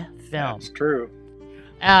meh film. That's true.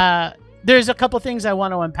 There's a couple things I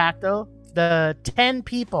want to unpack though. The 10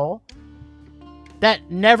 people that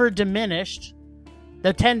never diminished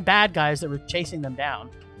the 10 bad guys that were chasing them down.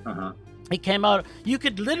 Uh-huh. It came out, you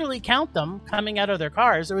could literally count them coming out of their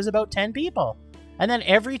cars. There was about 10 people. And then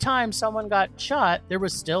every time someone got shot, there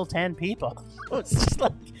was still 10 people. It's just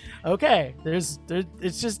like, okay, it's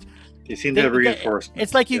just, They seem to have reinforcements.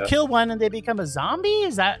 it's like you Yeah. kill one and they become a zombie.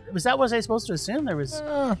 Was that what I was supposed to assume? There was,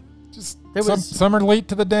 Just There was- some are late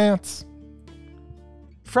to the dance.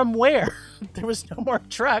 from where? There was no more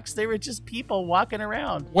trucks. They were just people walking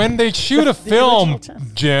around. When they shoot a The film, original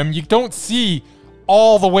 10. Jim, you don't see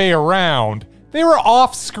all the way around. They were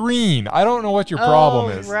off screen. I don't know what your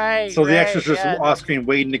problem is. Right. So the right, extras just yeah. off screen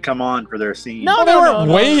waiting to come on for their scene. No, Well, they weren't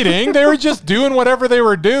waiting. They were just doing whatever they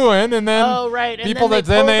were doing, and then Oh, right. And people then that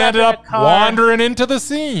then they pulled ended in a up car. wandering into the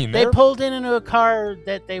scene. They They're- pulled into a car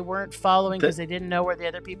that they weren't following That- because they didn't know where the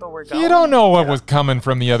other people were going. You don't know what was coming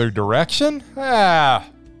from the other direction. Ah,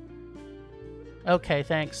 Okay,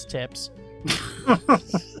 thanks, Tips.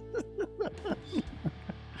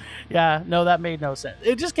 Yeah, no, that made no sense.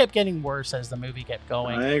 It just kept getting worse as the movie kept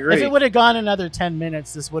going. I agree. If it would have gone another 10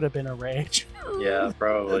 minutes, this would have been a rage. Yeah,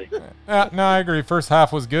 probably. no, I agree. First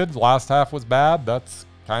half was good. Last half was bad. That's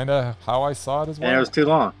kind of how I saw it as well. And it was too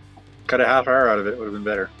long. Cut a half hour out of it would have been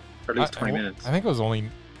better. Or at least 20 minutes. I think it was only.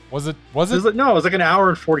 Was it? It was like, no, it was like an hour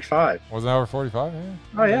and 45. Was it an hour 45? Yeah.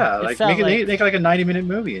 Oh, yeah. It Like felt make like a 90-minute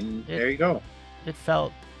movie, and there you go. It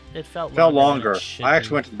felt Felt than longer. it should I actually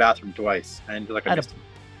be. went to the bathroom twice. I didn't feel like I Atta- missed it.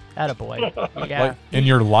 Attaboy. Yeah. Like in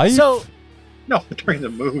your life? So, No, during the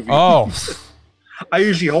movie. Oh, I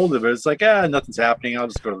usually hold it, but it's like, nothing's happening. I'll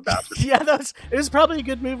just go to the bathroom. yeah, it was probably a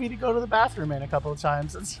good movie to go to the bathroom in a couple of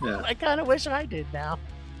times. Yeah. I kind of wish I did now.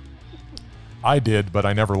 I did, but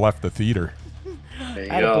I never left the theater. There you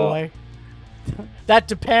go. Attaboy. That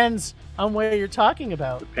depends on where you're talking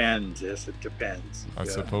about. Depends. Yes, it depends. I Yeah.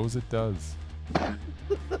 suppose it does. Yeah,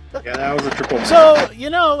 that was a triple. So, you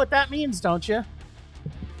know what that means, don't you?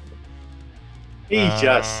 He's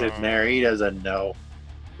just sitting there. He doesn't know.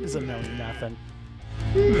 Is a no nothing.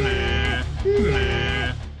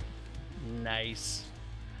 Nice.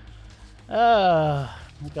 I'm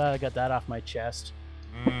glad I got that off my chest.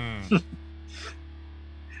 It's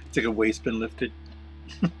like a waist been lifted.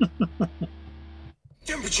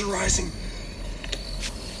 Temperature rising.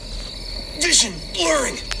 Vision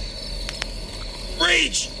blurring.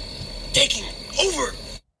 Rage taking over.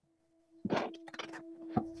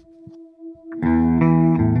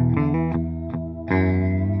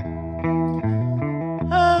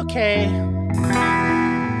 Okay.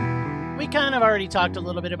 We kind of already talked a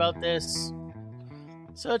little bit about this,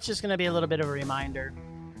 so it's just going to be a little bit of a reminder.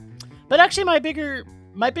 But actually, my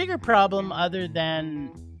bigger problem, other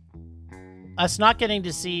than us not getting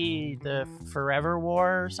to see the Forever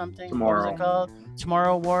War or something, Tomorrow. what was it called?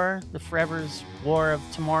 Tomorrow War, the Forever's War of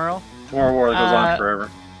Tomorrow. Tomorrow War that goes on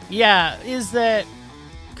forever. Yeah, is that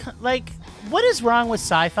like what is wrong with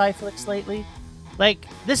sci-fi flicks lately? Like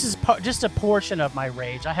this is just a portion of my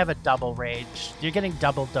rage. I have a double rage. You're getting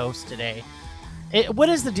double dose today. What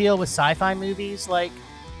is the deal with sci-fi movies? Like,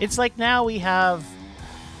 it's like now we have.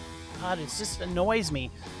 God, it just annoys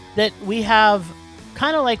me that we have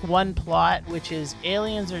kind of like one plot, which is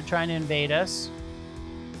aliens are trying to invade us,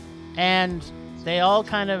 and they all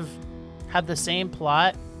kind of have the same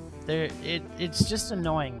plot. It's just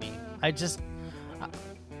annoying me.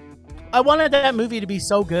 I wanted that movie to be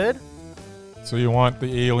so good. So you want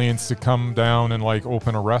the aliens to come down and like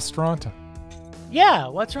open a restaurant? Yeah,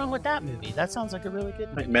 what's wrong with that movie? That sounds like a really good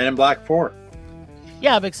Like movie. Men in Black 4.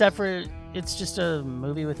 Yeah, but except for it's just a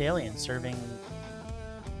movie with aliens serving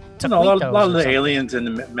No, a lot taquitos of or the something. aliens in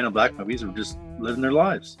the Men in Black movies were just living their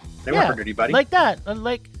lives. They weren't Yeah, hurting anybody. like that,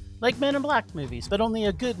 like Men in Black movies, but only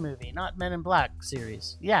a good movie, not Men in Black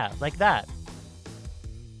series. Yeah, like that.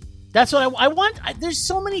 That's what I want. There's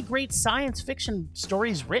so many great science fiction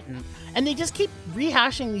stories written, and they just keep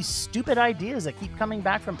rehashing these stupid ideas that keep coming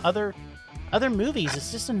back from other other movies.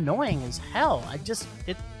 It's just annoying as hell.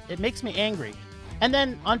 It makes me angry. And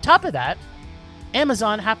then on top of that,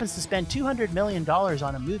 Amazon happens to spend $200 million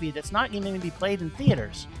on a movie that's not even going to be played in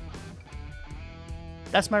theaters.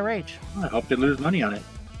 That's my rage. I hope they lose money on it.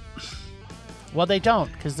 Well, they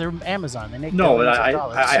don't, because they're Amazon. They make No, but billions of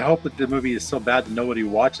dollars. I hope that the movie is so bad that nobody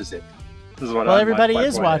watches it. This is what Well, my everybody point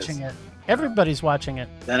is watching it. Everybody's watching it.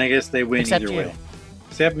 Then I guess they win Except either you. way.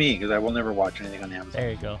 Except me, because I will never watch anything on Amazon.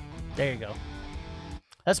 There you go. There you go.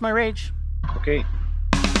 That's my rage. Okay.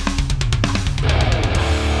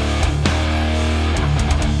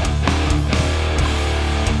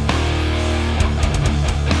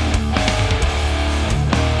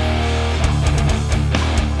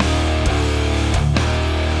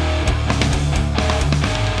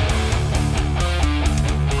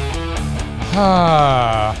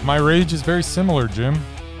 My rage is very similar, Jim.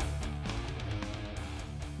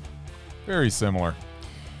 Very similar.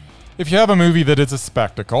 If you have a movie that is a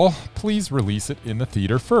spectacle, please release it in the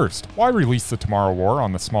theater first. Why release The Tomorrow War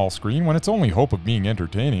on the small screen when its only hope of being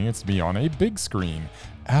entertaining is to be on a big screen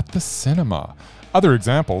at the cinema? Other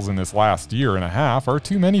examples in this last year and a half are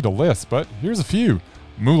too many to list, but here's a few.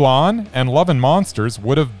 Mulan and Love and Monsters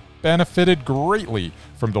would have benefited greatly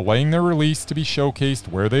from delaying their release to be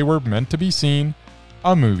showcased where they were meant to be seen,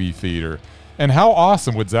 a movie theater. And how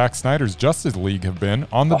awesome would Zack Snyder's Justice League have been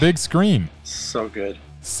on the big screen? So good.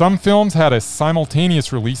 Some films had a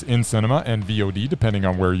simultaneous release in cinema and VOD depending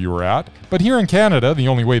on where you were at, but here in Canada, the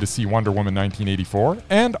only way to see Wonder Woman 1984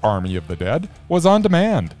 and Army of the Dead was on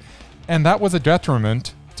demand. And that was a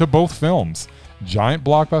detriment to both films. Giant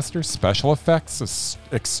blockbuster special effects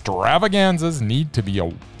extravaganzas need to be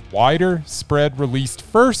a wider spread released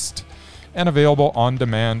first and available on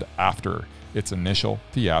demand after its initial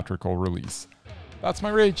theatrical release. That's my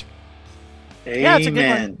rage. Amen. Yeah, it's a good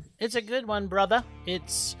one. It's a good one, brother.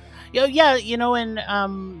 It's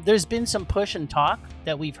and there's been some push and talk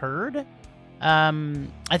that we've heard.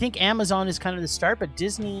 I think Amazon is kind of the start, but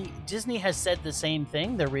Disney has said the same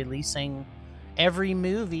thing. They're releasing every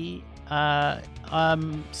movie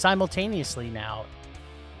simultaneously now,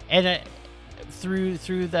 and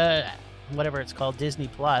through the whatever it's called, Disney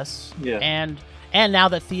Plus. Yeah. And now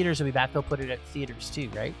that theaters will be back, they'll put it at theaters too,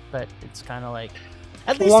 right? But it's kind of like,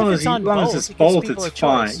 at least As long if as it's on long both, as it's it gives both, people it's a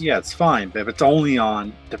fine. choice. Yeah, it's fine. But if it's only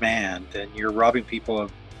on demand, then you're robbing people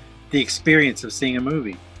of the experience of seeing a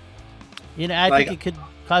movie. You know, I Like, think it could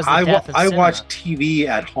cause the death of I cinema. watch TV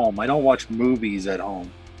at home. I don't watch movies at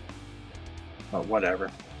home. But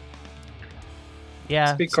whatever. Yeah.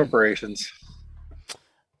 It's big corporations.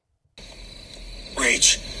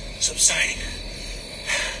 Rage subsiding.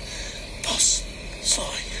 Pulse slowing.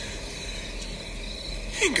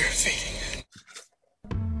 Anger fading.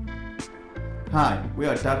 Hi, we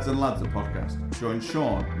are Dads and Lads, the podcast. Join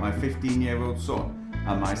Sean, my 15-year-old son,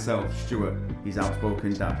 and myself, Stuart, his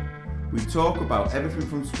outspoken dad. We talk about everything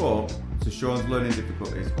from sport to Sean's learning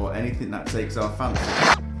difficulties or anything that takes our fancy.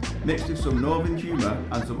 Mixed with some northern humour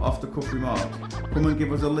and some off-the-cuff remarks, come and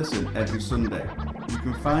give us a listen every Sunday. You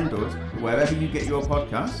can find us wherever you get your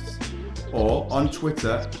podcasts or on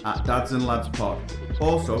Twitter at Dads and Lads Pod.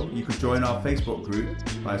 Also, you can join our Facebook group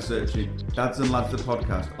by searching Dads and Lads the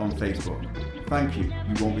Podcast on Facebook. Thank you,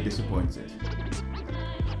 you won't be disappointed.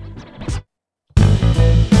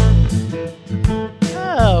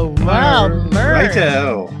 Oh, wow,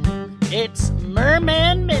 Righto. It's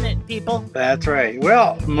Merman Minute, people. That's right.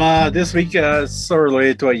 Well, this week, so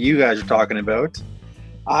related to what you guys are talking about,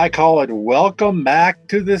 I call it Welcome Back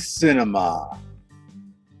to the Cinema.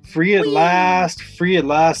 Free at last, free at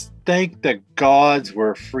last. Thank the gods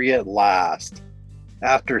we're free at last.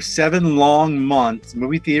 After 7 long months,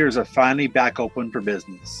 movie theaters are finally back open for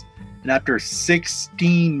business. And after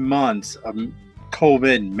 16 months of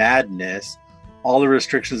COVID madness, all the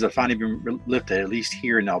restrictions have finally been lifted, at least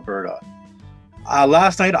here in Alberta.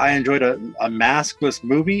 Last night, I enjoyed a maskless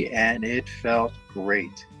movie, and it felt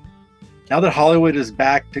great. Now that Hollywood is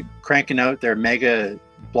back to cranking out their mega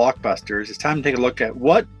blockbusters, it's time to take a look at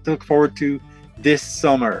what to look forward to this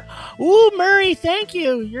summer. Ooh, Murray, thank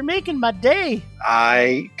you. You're making my day.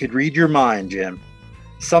 I could read your mind, Jim.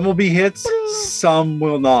 Some will be hits, some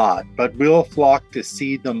will not, but we'll flock to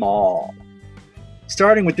see them all.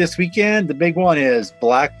 Starting with this weekend, the big one is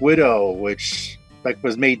Black Widow, which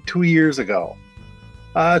was made 2 years ago.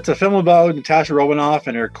 It's a film about Natasha Romanoff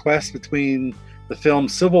and her quest between the film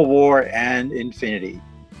Civil War and Infinity.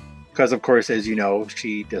 Because, of course, as you know,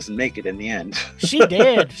 she doesn't make it in the end. She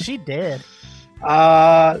did. She did.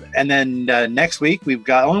 And then next week, we've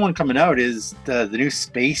got, only one coming out is the new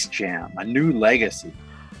Space Jam, A New Legacy,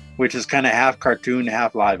 which is kind of half cartoon,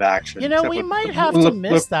 half live action. You know, except we with might have to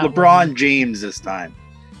miss that LeBron one. James this time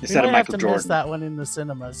We instead might of have Michael to Jordan. miss that one in the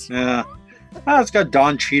cinemas. Yeah. Oh, it's got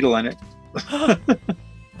Don Cheadle in it.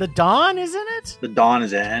 The Dawn, isn't it? The Don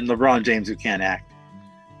is in it, and LeBron James, who can't act.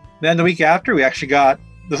 Then the week after, we actually got,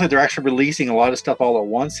 looks like they're actually releasing a lot of stuff all at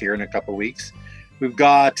once here in a couple of weeks. We've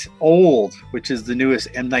got Old, which is the newest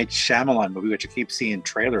M. Night Shyamalan movie, which I keep seeing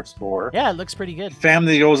trailers for. Yeah, it looks pretty good.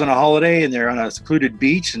 Family goes on a holiday and they're on a secluded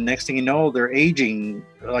beach, and next thing you know, they're aging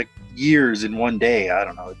like years in one day. I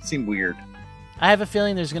don't know. It seemed weird. I have a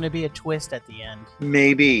feeling there's going to be a twist at the end.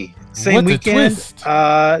 Maybe. Same What's a weekend,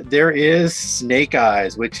 twist? there is Snake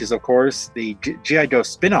Eyes, which is, of course, the G.I. Joe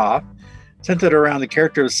spinoff centered around the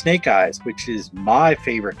character of Snake Eyes, which is my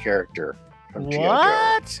favorite character from G.I. Joe.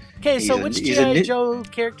 What? Okay, so He's a- which he's a G.I. ni- Joe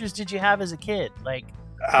characters did you have as a kid? Like,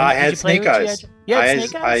 I did had you play Snake with G.I. Eyes. Joe? You had I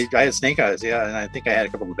Snake Eyes? I had Snake Eyes, yeah, and I think I had a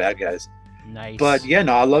couple of bad guys. Nice. But yeah,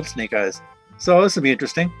 no, I love Snake Eyes. So this will be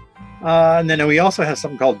interesting. And then we also have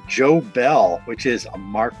something called Joe Bell, which is a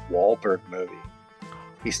Mark Wahlberg movie.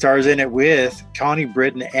 He stars in it with Connie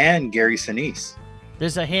Britton and Gary Sinise.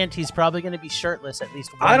 There's a hint he's probably going to be shirtless at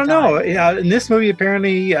least one I don't time. know. Yeah, in this movie,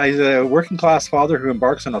 apparently, he's a working class father who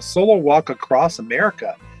embarks on a solo walk across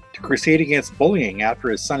America to crusade against bullying after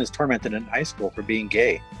his son is tormented in high school for being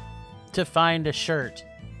gay. To find a shirt.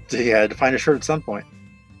 So he had to find a shirt at some point.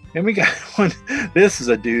 And we got one. This is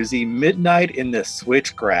a doozy. Midnight in the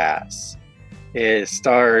Switchgrass. It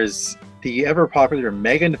stars the ever popular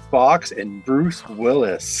Megan Fox and Bruce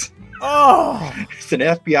Willis. Oh! It's an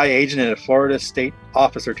FBI agent and a Florida state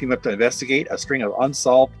officer team up to investigate a string of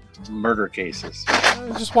unsolved murder cases. I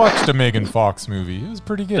just watched a Megan Fox movie. It was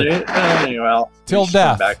pretty good. Well, Till she's from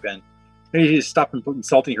death. back then. Maybe just stop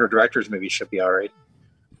insulting her director's movie. Should be all right.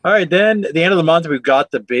 All right, then at the end of the month, we've got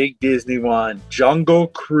the big Disney one, Jungle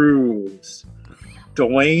Cruise.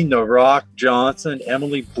 Dwayne The Rock Johnson,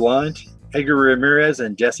 Emily Blunt, Edgar Ramirez,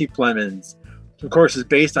 and Jesse Plemons. Of course, is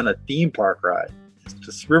based on a theme park ride.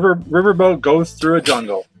 This riverboat goes through a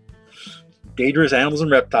jungle. Dangerous animals and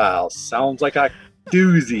reptiles. Sounds like a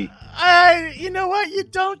doozy. You know what? You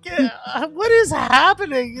don't get. What is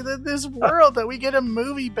happening in this world that we get a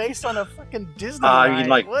movie based on a fucking Disney I ride? mean,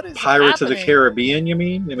 like What is Pirates of the happening? Caribbean, you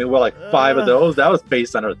mean? I mean, well, like 5 of those. That was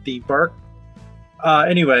based on a theme park.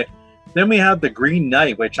 Anyway, then we have The Green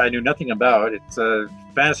Knight, which I knew nothing about. It's a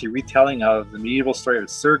fantasy retelling of the medieval story of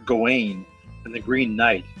Sir Gawain and the Green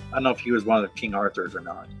Knight. I don't know if he was one of the King Arthurs or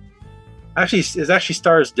not. Actually, it actually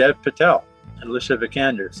stars Dev Patel and Alicia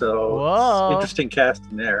Vikander, so Whoa. it's interesting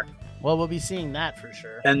casting there. Well, we'll be seeing that for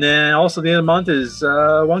sure. And then also the end of the month is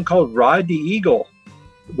one called Ride the Eagle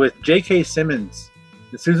with J.K. Simmons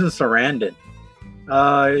and Susan Sarandon.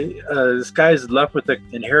 This guy is left with the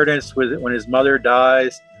inheritance when his mother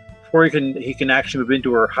dies. Before he can actually move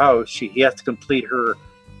into her house, he has to complete her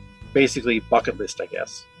basically bucket list, I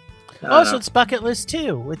guess. I don't So know. it's Bucket List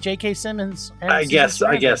 2 with J.K. Simmons. And I Susan guess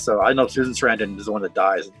Sarandon. so. I know Susan Sarandon is the one that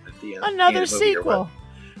dies at the end. Another of the movie or what. sequel.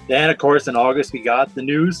 Then, of course, in August, we got the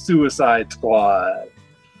new Suicide Squad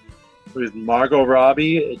with Margot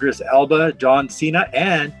Robbie, Idris Elba, John Cena,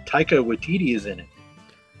 and Taika Waititi is in it.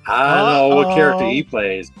 I don't know what character he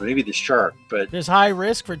plays, maybe the shark, but There's high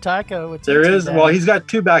risk for Taika. Waititi there is. then. Well, he's got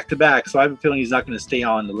 2 back-to-back, so I have a feeling he's not going to stay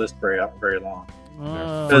on the list very long.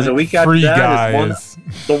 Oh. Because a week after Free that is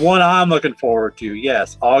Guys. the one I'm looking forward to.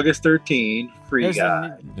 Yes, August 13, Free There's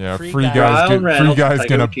Guy. Yeah, Free Free Guy. Guy's, Ryan Reynolds, Free Guy's Taika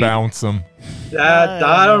gonna Waititi. bounce him. That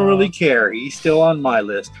I don't know. really care. He's still on my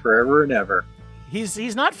list forever and ever.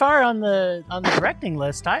 He's not far on the directing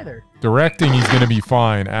list either. Directing, he's gonna be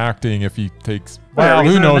fine. Acting, if he takes, Well, well,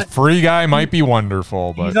 he's who not knows? an- Free Guy might be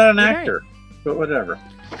wonderful, He's but not an You're right. actor, but whatever.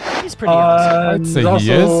 He's pretty awesome. I'd say there's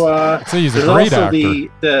he also, I'd say he's a there's great also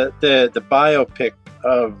actor. the biopic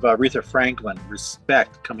of Aretha Franklin,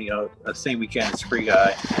 Respect, coming out the same weekend as Free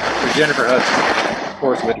Guy. With Jennifer Hudson,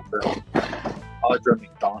 Forrest Whitaker, Audra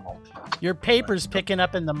McDonald. Your paper's picking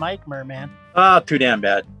up in the mic, Merman. Too damn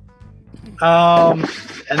bad.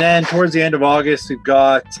 And then towards the end of August, we've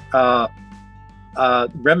got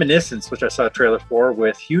Reminiscence, which I saw a trailer for,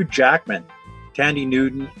 with Hugh Jackman, Tandy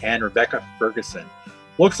Newton, and Rebecca Ferguson.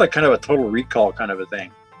 Looks like kind of a Total Recall kind of a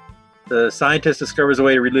thing. The scientist discovers a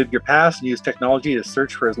way to relive your past and use technology to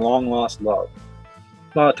search for his long-lost love.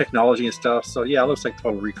 A lot of technology and stuff, so yeah, it looks like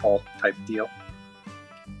Total Recall type deal.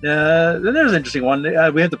 Then there's an interesting one.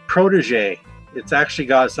 We have The Protege. It's actually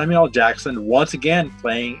got Samuel L. Jackson once again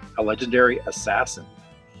playing a legendary assassin.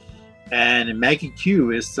 And Maggie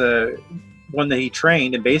Q is the one that he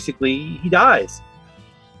trained, and basically he dies.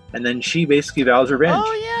 And then she basically vows revenge.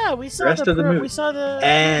 Oh yeah, we saw rest of the movie. We saw the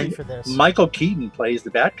And movie for this. Michael Keaton plays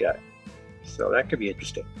the bad guy. So that could be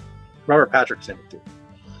interesting. Robert Patrick's in it too.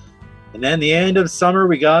 And then the end of summer,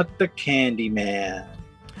 we got The Candyman,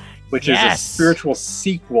 which is a spiritual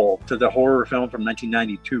sequel to the horror film from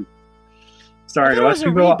 1992. Starring it was a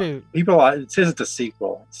reboot. People. It says it's a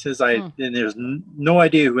sequel. It says and there's no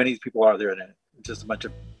idea who any of these people are there in it. It's just a bunch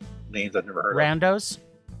of names I've never heard Randos? of.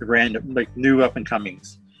 Random, like new up and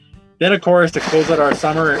comings. Then, of course, to close out our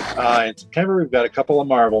summer in September, we've got a couple of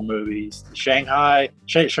Marvel movies: Shang-Chi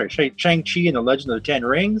and the Legend of the Ten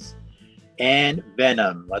Rings, and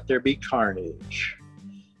Venom: Let There Be Carnage,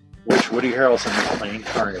 which Woody Harrelson is playing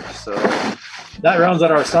Carnage. So that rounds out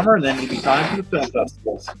our summer, and then it'll be time for the film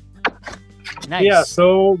festivals. Nice. Yeah,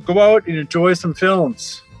 so go out and enjoy some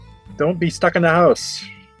films. Don't be stuck in the house.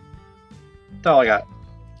 That's all I got.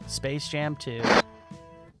 Space Jam 2.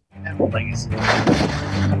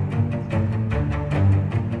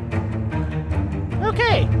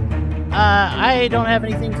 Okay. I don't have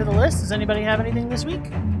anything for the list. Does anybody have anything this week?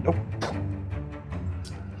 Nope.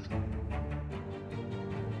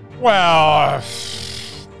 Well,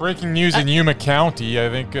 breaking news in Yuma County. I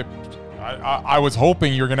think I was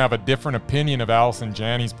hoping you were going to have a different opinion of Allison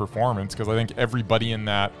Janney's performance, because I think everybody in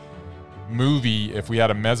that movie, if we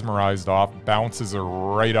had a mesmerized off, bounces her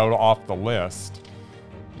right out off the list.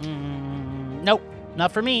 Nope,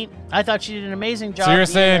 not for me. I thought she did an amazing job. So you're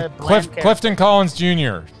saying Clifton Collins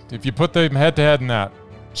Jr., if you put them head-to-head in that,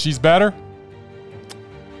 she's better?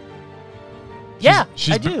 Yeah,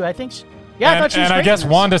 she's I do. I think I thought she was and I great guess in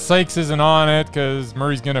this. Wanda Sykes isn't on it because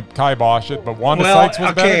Murray's going to kibosh it, but Wanda Sykes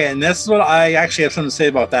was better? Okay, and this is what I actually have something to say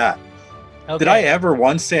about that. Okay. Did I ever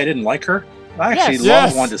once say I didn't like her? I actually Yes.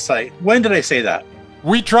 love Wanda Sykes. When did I say that?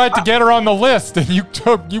 We tried to get her on the list, and you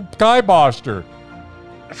kiboshed her.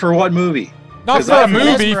 For what movie? Not for a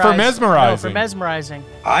movie, for mesmerizing. No, for mesmerizing.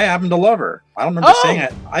 I happen to love her. I don't remember saying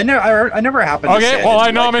it. I never happened to say Okay, well, I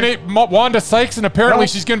didn't like her. nominate Wanda Sykes, and apparently No.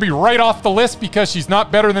 she's going to be right off the list because she's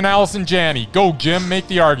not better than Allison Janney. Go, Jim, make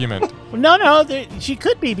the argument. No, she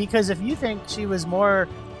could be, because if you think she was more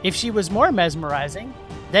mesmerizing,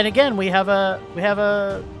 then again we have a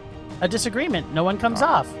disagreement. No one comes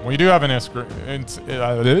off. We do have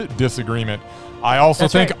a disagreement. I also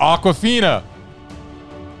That's think right. Awkwafina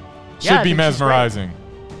Yeah, I should be think she's mesmerizing.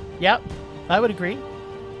 Yep, I would agree.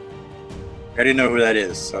 I didn't know who that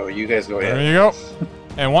is, so you guys go ahead. There you go.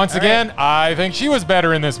 And once All again, I think she was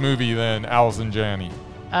better in this movie than Allison Janney.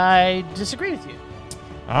 I disagree with you.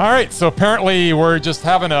 All right, so apparently we're just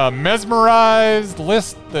having a mesmerized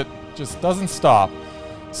list that just doesn't stop.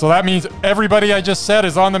 So that means everybody I just said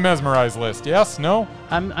is on the mesmerized list. Yes? No?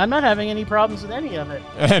 I'm not having any problems with any of it.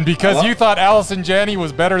 And because you thought Allison Janney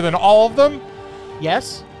was better than all of them,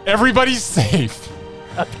 Yes, everybody's safe.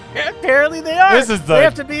 apparently they are. This is they the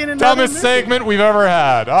have to be in another dumbest movie. segment we've ever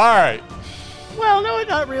had. All right. Well, no,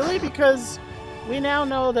 not really, because we now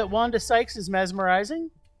know that Wanda Sykes is mesmerizing,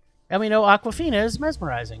 and we know Awkwafina is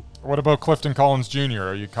mesmerizing. What about Clifton Collins Jr.?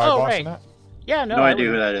 Are you kiboshing right. that? Yeah, no, No I idea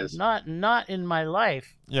who wouldn't- that is. Not in my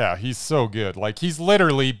life. Yeah, he's so good. Like, he's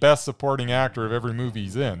literally best supporting actor of every movie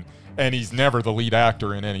he's in. And he's never the lead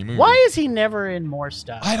actor in any movie. Why is he never in more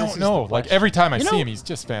stuff? I This don't is know. the Like, question. every time I You see know- him, he's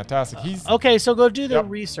just fantastic. He's Okay, so go do the Yep.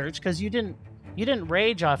 research, because you didn't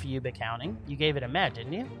rage off of Yuba Counting. You gave it a med,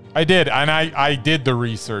 didn't you? I did, and I did the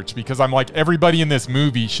research because I'm like, everybody in this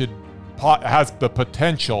movie has the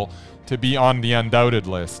potential to be on the undoubted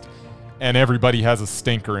list, and everybody has a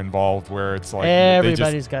stinker involved where it's like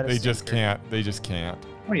Everybody's got a they just stinker. can't. They just can't.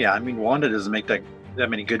 Well, yeah, I mean, Wanda doesn't make that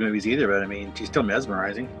many good movies either, but I mean, she's still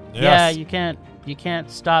mesmerizing. Yeah, Yes. you can't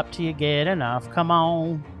stop till you get enough. Come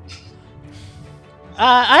on.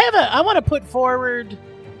 I want to put forward,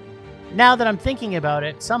 now that I'm thinking about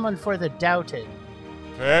it, someone for the doubted.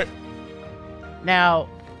 Okay. Now,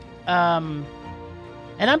 and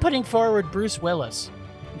I'm putting forward Bruce Willis.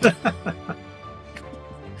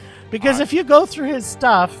 Because if you go through his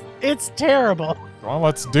stuff, it's terrible. Well,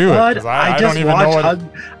 let's do it But because I don't just even know what. watched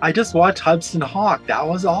I just watched Hudson Hawk. That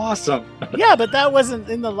was awesome. Yeah, but that wasn't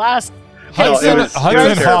in the last. No, Hudson, it was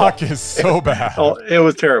Hudson terrible. Hawk is so bad. Oh, it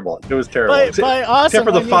was terrible. It was terrible. By awesome, Except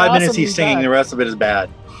for I the mean 5 minutes awesomely he's singing, bad. the rest of it is bad.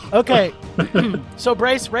 Okay, so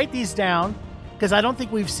Bryce, write these down, because I don't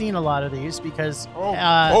think we've seen a lot of these. Because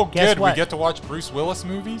guess good. what? We get to watch Bruce Willis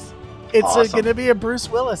movies. It's Awesome. going to be a Bruce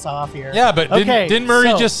Willis off here. Yeah, but Okay, didn't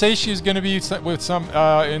Murray so- just say she was going to be with some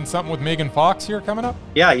in something with Megan Fox here coming up?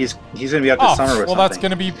 Yeah, he's going to be up this summer with well,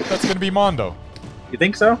 something. that's gonna be Mondo. You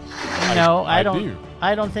think so? No, I I don't. do.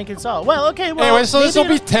 I don't think it's all. Well, okay. Well, Anyway, so this will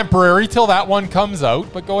maybe be temporary till that one comes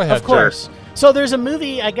out. But go ahead. Of course. So there's a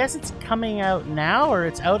movie. I guess it's coming out now, or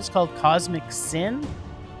it's out. It's called Cosmic Sin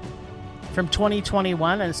from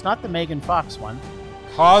 2021, and it's not the Megan Fox one.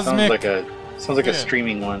 Cosmic. Sounds like a Yeah.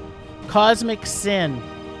 streaming one. Cosmic Sin.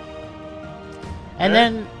 And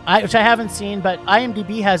then, which I haven't seen, but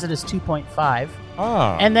IMDb has it as 2.5.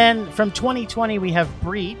 Ah. And then from 2020, we have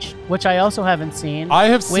Breach, which I also haven't seen. I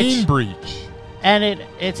have seen Breach. And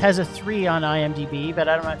it has a 3 on IMDb, but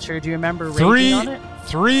I'm not sure. Do you remember rating on it?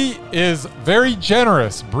 3 is very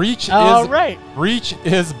generous. Breach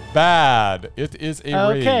is bad. It is a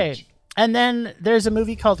rage. And then there's a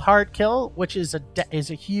movie called Hard Kill, which is a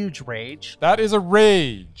huge rage. That is a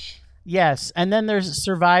rage. Yes. And then there's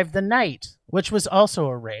Survive the Night, which was also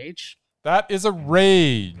a rage. That is a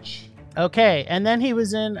rage. Okay. And then he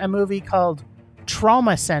was in a movie called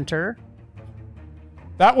Trauma Center.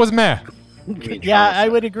 That was meh. Yeah, I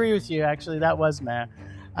would agree with you, actually. That was meh.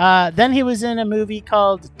 Then he was in a movie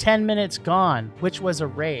called 10 Minutes Gone, which was a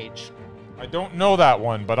rage. I don't know that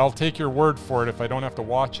one, but I'll take your word for it if I don't have to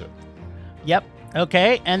watch it. Yep.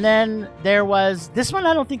 Okay. And then there was this one.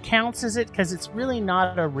 I don't think counts as it because it's really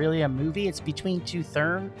not really a movie. It's Between Two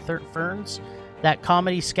Ferns, that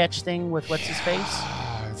comedy sketch thing with what's his face?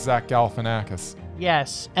 Zach Galifianakis.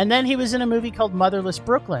 Yes. And then he was in a movie called Motherless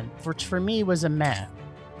Brooklyn, which for me was a meh.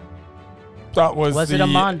 That was it a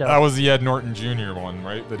Mondo? That was the Ed Norton Jr. one,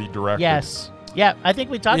 right? That he directed. Yes. Yeah. I think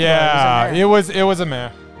we talked about it. Yeah, it was a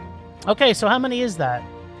meh. Okay. So how many is that?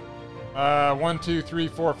 1, 2, 3,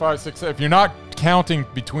 4, 5, 6, 7. If you're not counting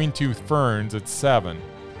Between Two Ferns, it's 7.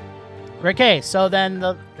 Okay, so then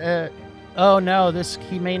oh no,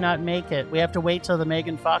 he may not make it. We have to wait till the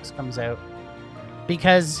Megan Fox comes out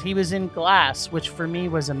because he was in Glass, which for me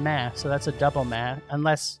was a meh. So that's a double meh,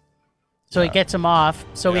 it gets him off.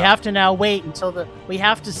 So we have to now wait until we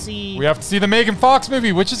have to see the Megan Fox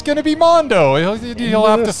movie, which is going to be Mondo. He'll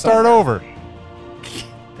have to start over.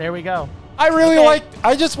 There we go. I really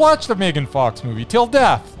I just watched the Megan Fox movie, Till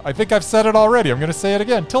Death. I think I've said it already. I'm going to say it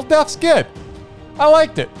again. Till Death's good. I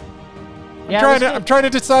liked it. I'm trying to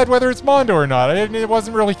decide whether it's Mondo or not. I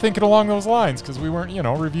wasn't really thinking along those lines because we weren't,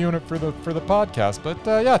 reviewing it for the podcast. But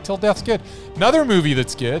Till Death's good. Another movie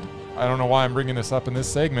that's good, I don't know why I'm bringing this up in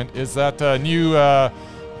this segment, is that new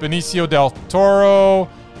Benicio del Toro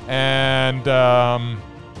and...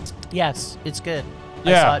 yes, it's good.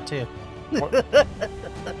 Yeah. I saw it too.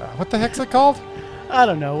 What the heck's it called? I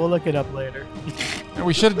don't know. We'll look it up later.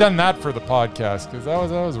 We should have done that for the podcast because that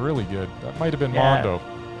was really good. That might have been Mondo.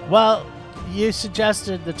 Well, you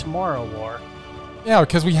suggested the Tomorrow War. Yeah,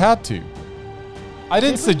 because we had to. I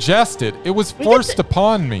didn't suggest it. It was forced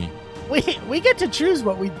upon me. We get to choose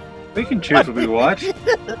what we... We can choose what we watch.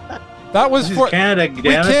 That was for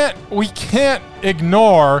Canada. We can't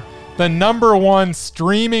ignore the #1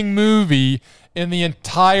 streaming movie in the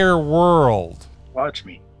entire world. Watch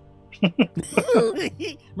me.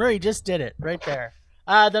 Murray just did it right there.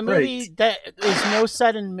 The movie that is No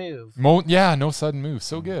Sudden Move. No Sudden Move.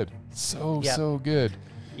 So good. So good.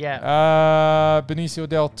 Yeah. Benicio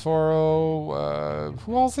del Toro.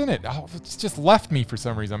 Who else in it? Oh, it's just left me for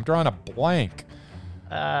some reason. I'm drawing a blank.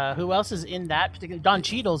 Who else is in that particular? Don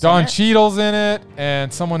Cheadle's in it,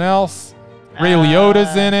 and someone else. Ray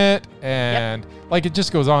Liotta's in it, and it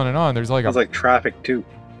just goes on and on. There's Sounds like Traffic too.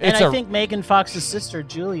 And I think Megan Fox's sister,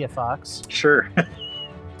 Julia Fox. Sure.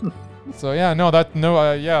 So that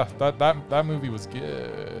movie was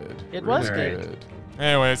good. It was good.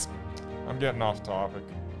 Anyways, I'm getting off topic.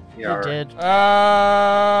 Yeah, you did.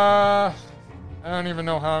 I don't even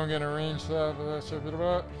know how I'm gonna arrange that. But that's a bit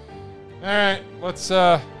about. All right, let's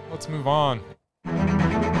move on.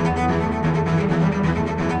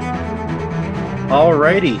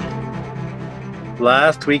 Alrighty.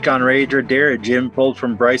 Last week on Rage or Dare, Jim pulled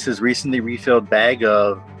from Bryce's recently refilled bag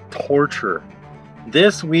of torture.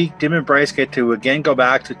 This week, Jim and Bryce get to again go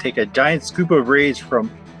back to take a giant scoop of rage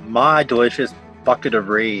from my delicious bucket of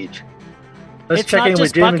rage. Let's check in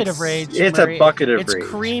with Jim. It's a bucket of rage. It's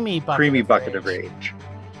creamy bucket of rage.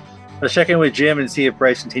 Let's check in with Jim and see if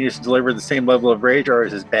Bryce continues to deliver the same level of rage, or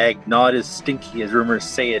is his bag not as stinky as rumors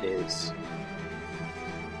say it is?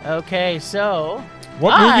 Okay, so...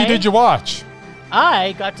 What movie did you watch?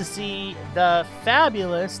 I got to see the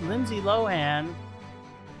fabulous Lindsay Lohan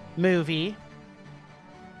movie,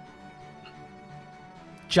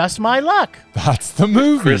 Just My Luck. That's the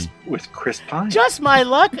movie. With Chris Pine. Just My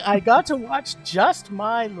Luck. I got to watch Just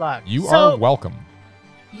My Luck. You are welcome.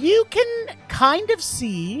 You can kind of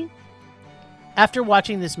see, after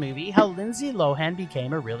watching this movie, how Lindsay Lohan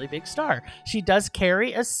became a really big star. She does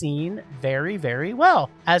carry a scene very, very well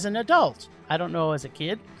as an adult. I don't know as a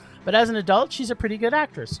kid, but as an adult, she's a pretty good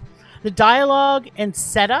actress. The dialogue and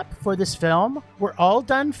setup for this film were all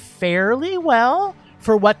done fairly well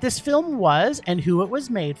for what this film was and who it was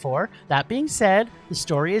made for. That being said, the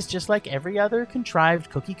story is just like every other contrived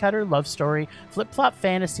cookie-cutter love story, flip-flop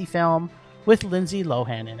fantasy film with Lindsay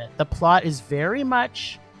Lohan in it. The plot is very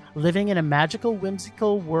much living in a magical,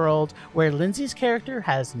 whimsical world where Lindsay's character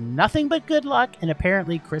has nothing but good luck, and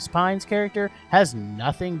apparently Chris Pine's character has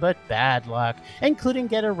nothing but bad luck, including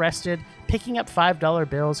get arrested, picking up $5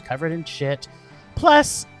 bills covered in shit.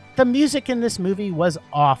 Plus, the music in this movie was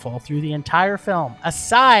awful through the entire film,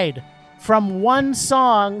 aside from one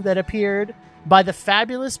song that appeared by the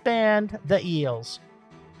fabulous band The Eels.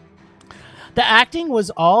 The acting was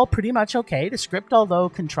all pretty much okay. The script, although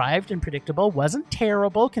contrived and predictable, wasn't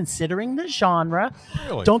terrible considering the genre.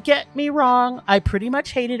 Really? Don't get me wrong, I pretty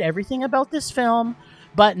much hated everything about this film,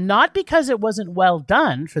 but not because it wasn't well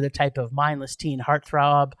done for the type of mindless teen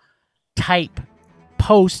heartthrob type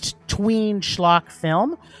post-tween schlock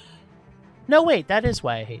film. No, wait, that is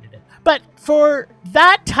why I hated it. But for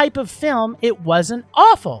that type of film, it wasn't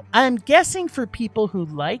awful. I'm guessing for people who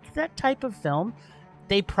like that type of film,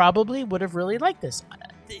 they probably would have really liked this.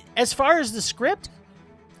 As far as the script,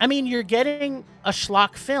 I mean, you're getting a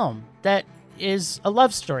schlock film that is a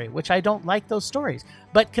love story, which I don't like those stories.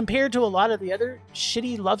 But compared to a lot of the other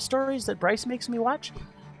shitty love stories that Bryce makes me watch,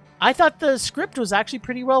 I thought the script was actually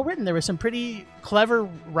pretty well written. There was some pretty clever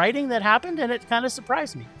writing that happened, and it kind of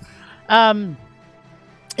surprised me.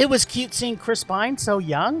 It was cute seeing Chris Pine so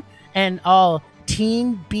young and all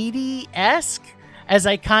teen beady-esque, as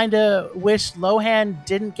I kind of wish Lohan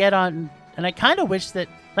didn't get on. And I kind of wish that,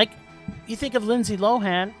 like, you think of Lindsay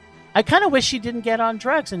Lohan, I kind of wish she didn't get on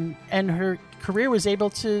drugs and her career was able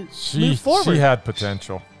to move forward. She had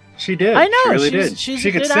potential. She did. I know, She really she's- did. she's She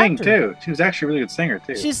a could good sing actor. too. She was actually a really good singer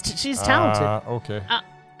too. She's talented. Okay.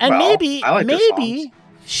 And Well, maybe I like their songs.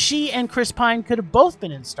 she and Chris Pine could have both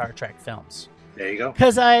been in Star Trek films. There you go.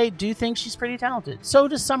 Because I do think she's pretty talented. So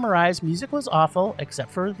to summarize, music was awful,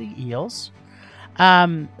 except for the Eels.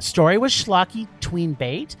 Story was schlocky tween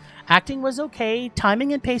bait. Acting was okay.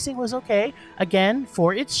 Timing and pacing was okay. Again,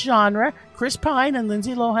 for its genre, Chris Pine and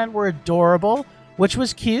Lindsay Lohan were adorable, which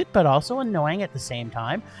was cute, but also annoying at the same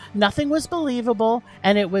time. Nothing was believable,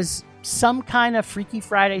 and it was some kind of Freaky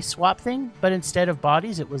Friday swap thing, but instead of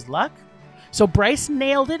bodies, it was luck. So Bryce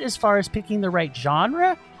nailed it as far as picking the right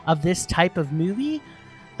genre of this type of movie.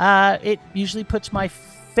 It usually puts my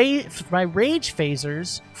rage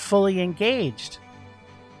phasers fully engaged.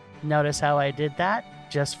 Notice how I did that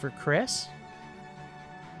just for Chris?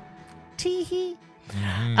 Tee-hee.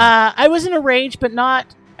 I was in a rage, but not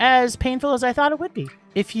as painful as I thought it would be.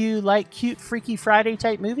 If you like cute Freaky Friday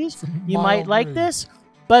type movies, you might Mild like rage. this.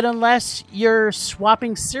 But unless you're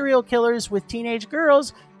swapping serial killers with teenage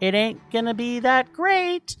girls, it ain't gonna be that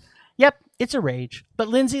great. Yep, it's a rage. But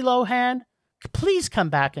Lindsay Lohan, please come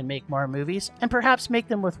back and make more movies, and perhaps make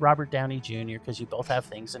them with Robert Downey Jr., because you both have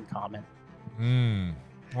things in common.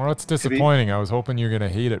 Well, that's disappointing. I was hoping you're going to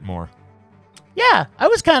hate it more. Yeah, I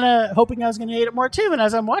was kind of hoping I was going to hate it more too, and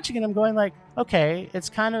as I'm watching it, I'm going like, okay, it's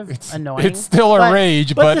kind of annoying. It's still a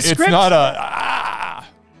rage, but the it's script- not a...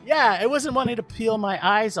 Yeah, it wasn't wanting to peel my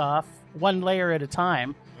eyes off one layer at a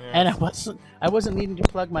time, and I wasn't needing to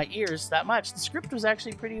plug my ears that much. The script was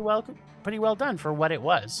actually pretty well done for what it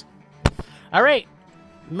was. All right,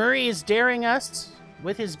 Murray is daring us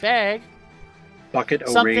with his bag. Bucket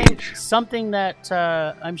of rage. Something that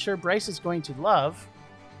I'm sure Bryce is going to love.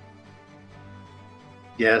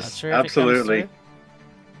 Not Yes, sure if it comes absolutely.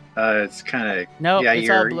 through. It's kind of Nope, yeah. it's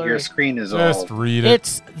all Your blurry. screen is Just all. read it.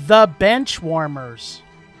 It's The Benchwarmers.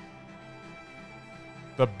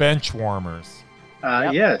 The Benchwarmers.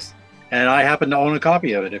 Yep. Yes, and I happen to own a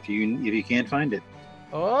copy of it. If you can't find it,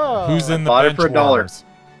 Oh, Who's in the bought it for $1. Benchwarmers?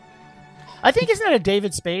 I think isn't that a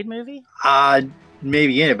David Spade movie?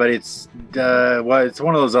 maybe in it, but it's it's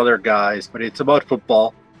one of those other guys. But it's about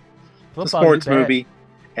football. It's a Football, sports you bet. movie,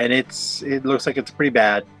 and it looks like it's pretty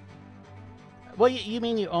bad. Well, you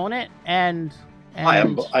mean you own it, and I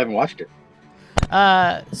haven't watched it.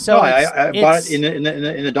 so No, it's- I bought it's- it in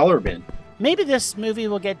the dollar bin. maybe this movie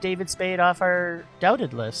will get David Spade off our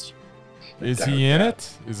doubted list. Is he in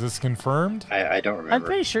it? Is this confirmed? I don't remember. I'm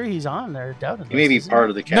pretty sure he's on their doubted list. He may be isn't part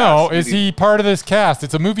of the cast. No, is Maybe- he part of this cast?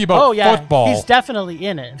 It's a movie about Oh yeah, football. he's definitely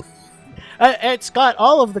in it. It's got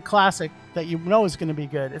all of the classic that you know is going to be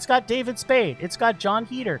good. It's got David Spade. It's got John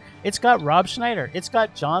Heater. It's got Rob Schneider. It's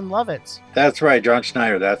got John Lovitz. That's right, John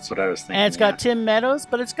Schneider. That's what I was thinking. And it's got Tim Meadows,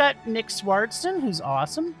 but it's got Nick Swartzen, who's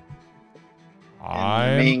awesome.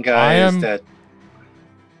 And the main guy is that.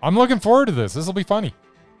 I'm looking forward to this. This will be funny.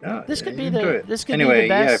 This could be enjoy the it. this could Anyway, be the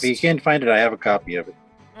best. yeah. If you can't find it, I have a copy of it.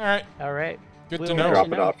 All right. All right. Good We'll to let know. you Drop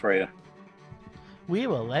it off for you. We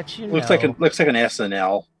will let you know. Looks like an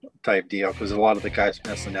SNL type deal because a lot of the guys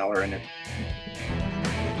from SNL are in it.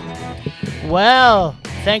 Well,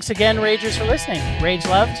 thanks again, Ragers, for listening. Rage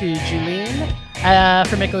love to Julene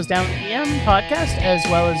from It Goes Down PM podcast, as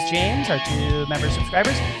well as James, our 2 member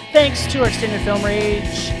subscribers. Thanks to our extended Film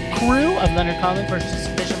Rage crew of Leonard Conlon for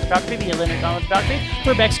Suspicion Photography via Leonard Conlon Photography,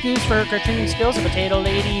 for Bex Goose for her cartooning skills at Potato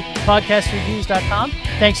Lady PodcastReviews.com.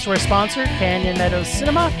 Thanks to our sponsor, Canyon Meadows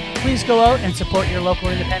Cinema. Please go out and support your local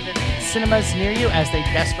independent cinemas near you as they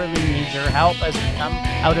desperately need your help as we come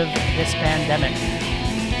out of this pandemic.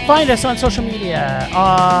 Find us on social media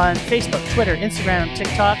on Facebook, Twitter, Instagram,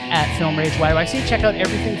 TikTok at Film Rage YYC. Check out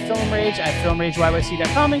everything Film Rage at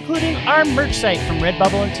filmrageyyc.com, including our merch site from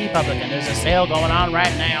Redbubble and TeePublic. And there's a sale going on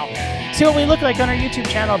right now. See what we look like on our YouTube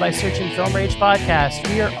channel by searching Film Rage Podcast.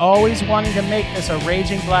 We are always wanting to make this a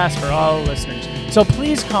raging blast for all listeners. So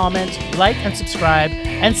please comment, like, and subscribe,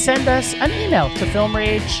 and send us an email to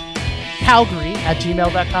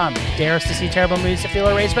filmragecalgary@gmail.com. Dare us to see terrible movies to feel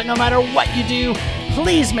our rage, but no matter what you do,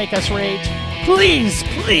 please make us rage. Please,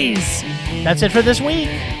 please. That's it for this week.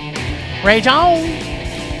 Rage on!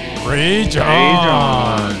 Rage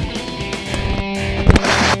on!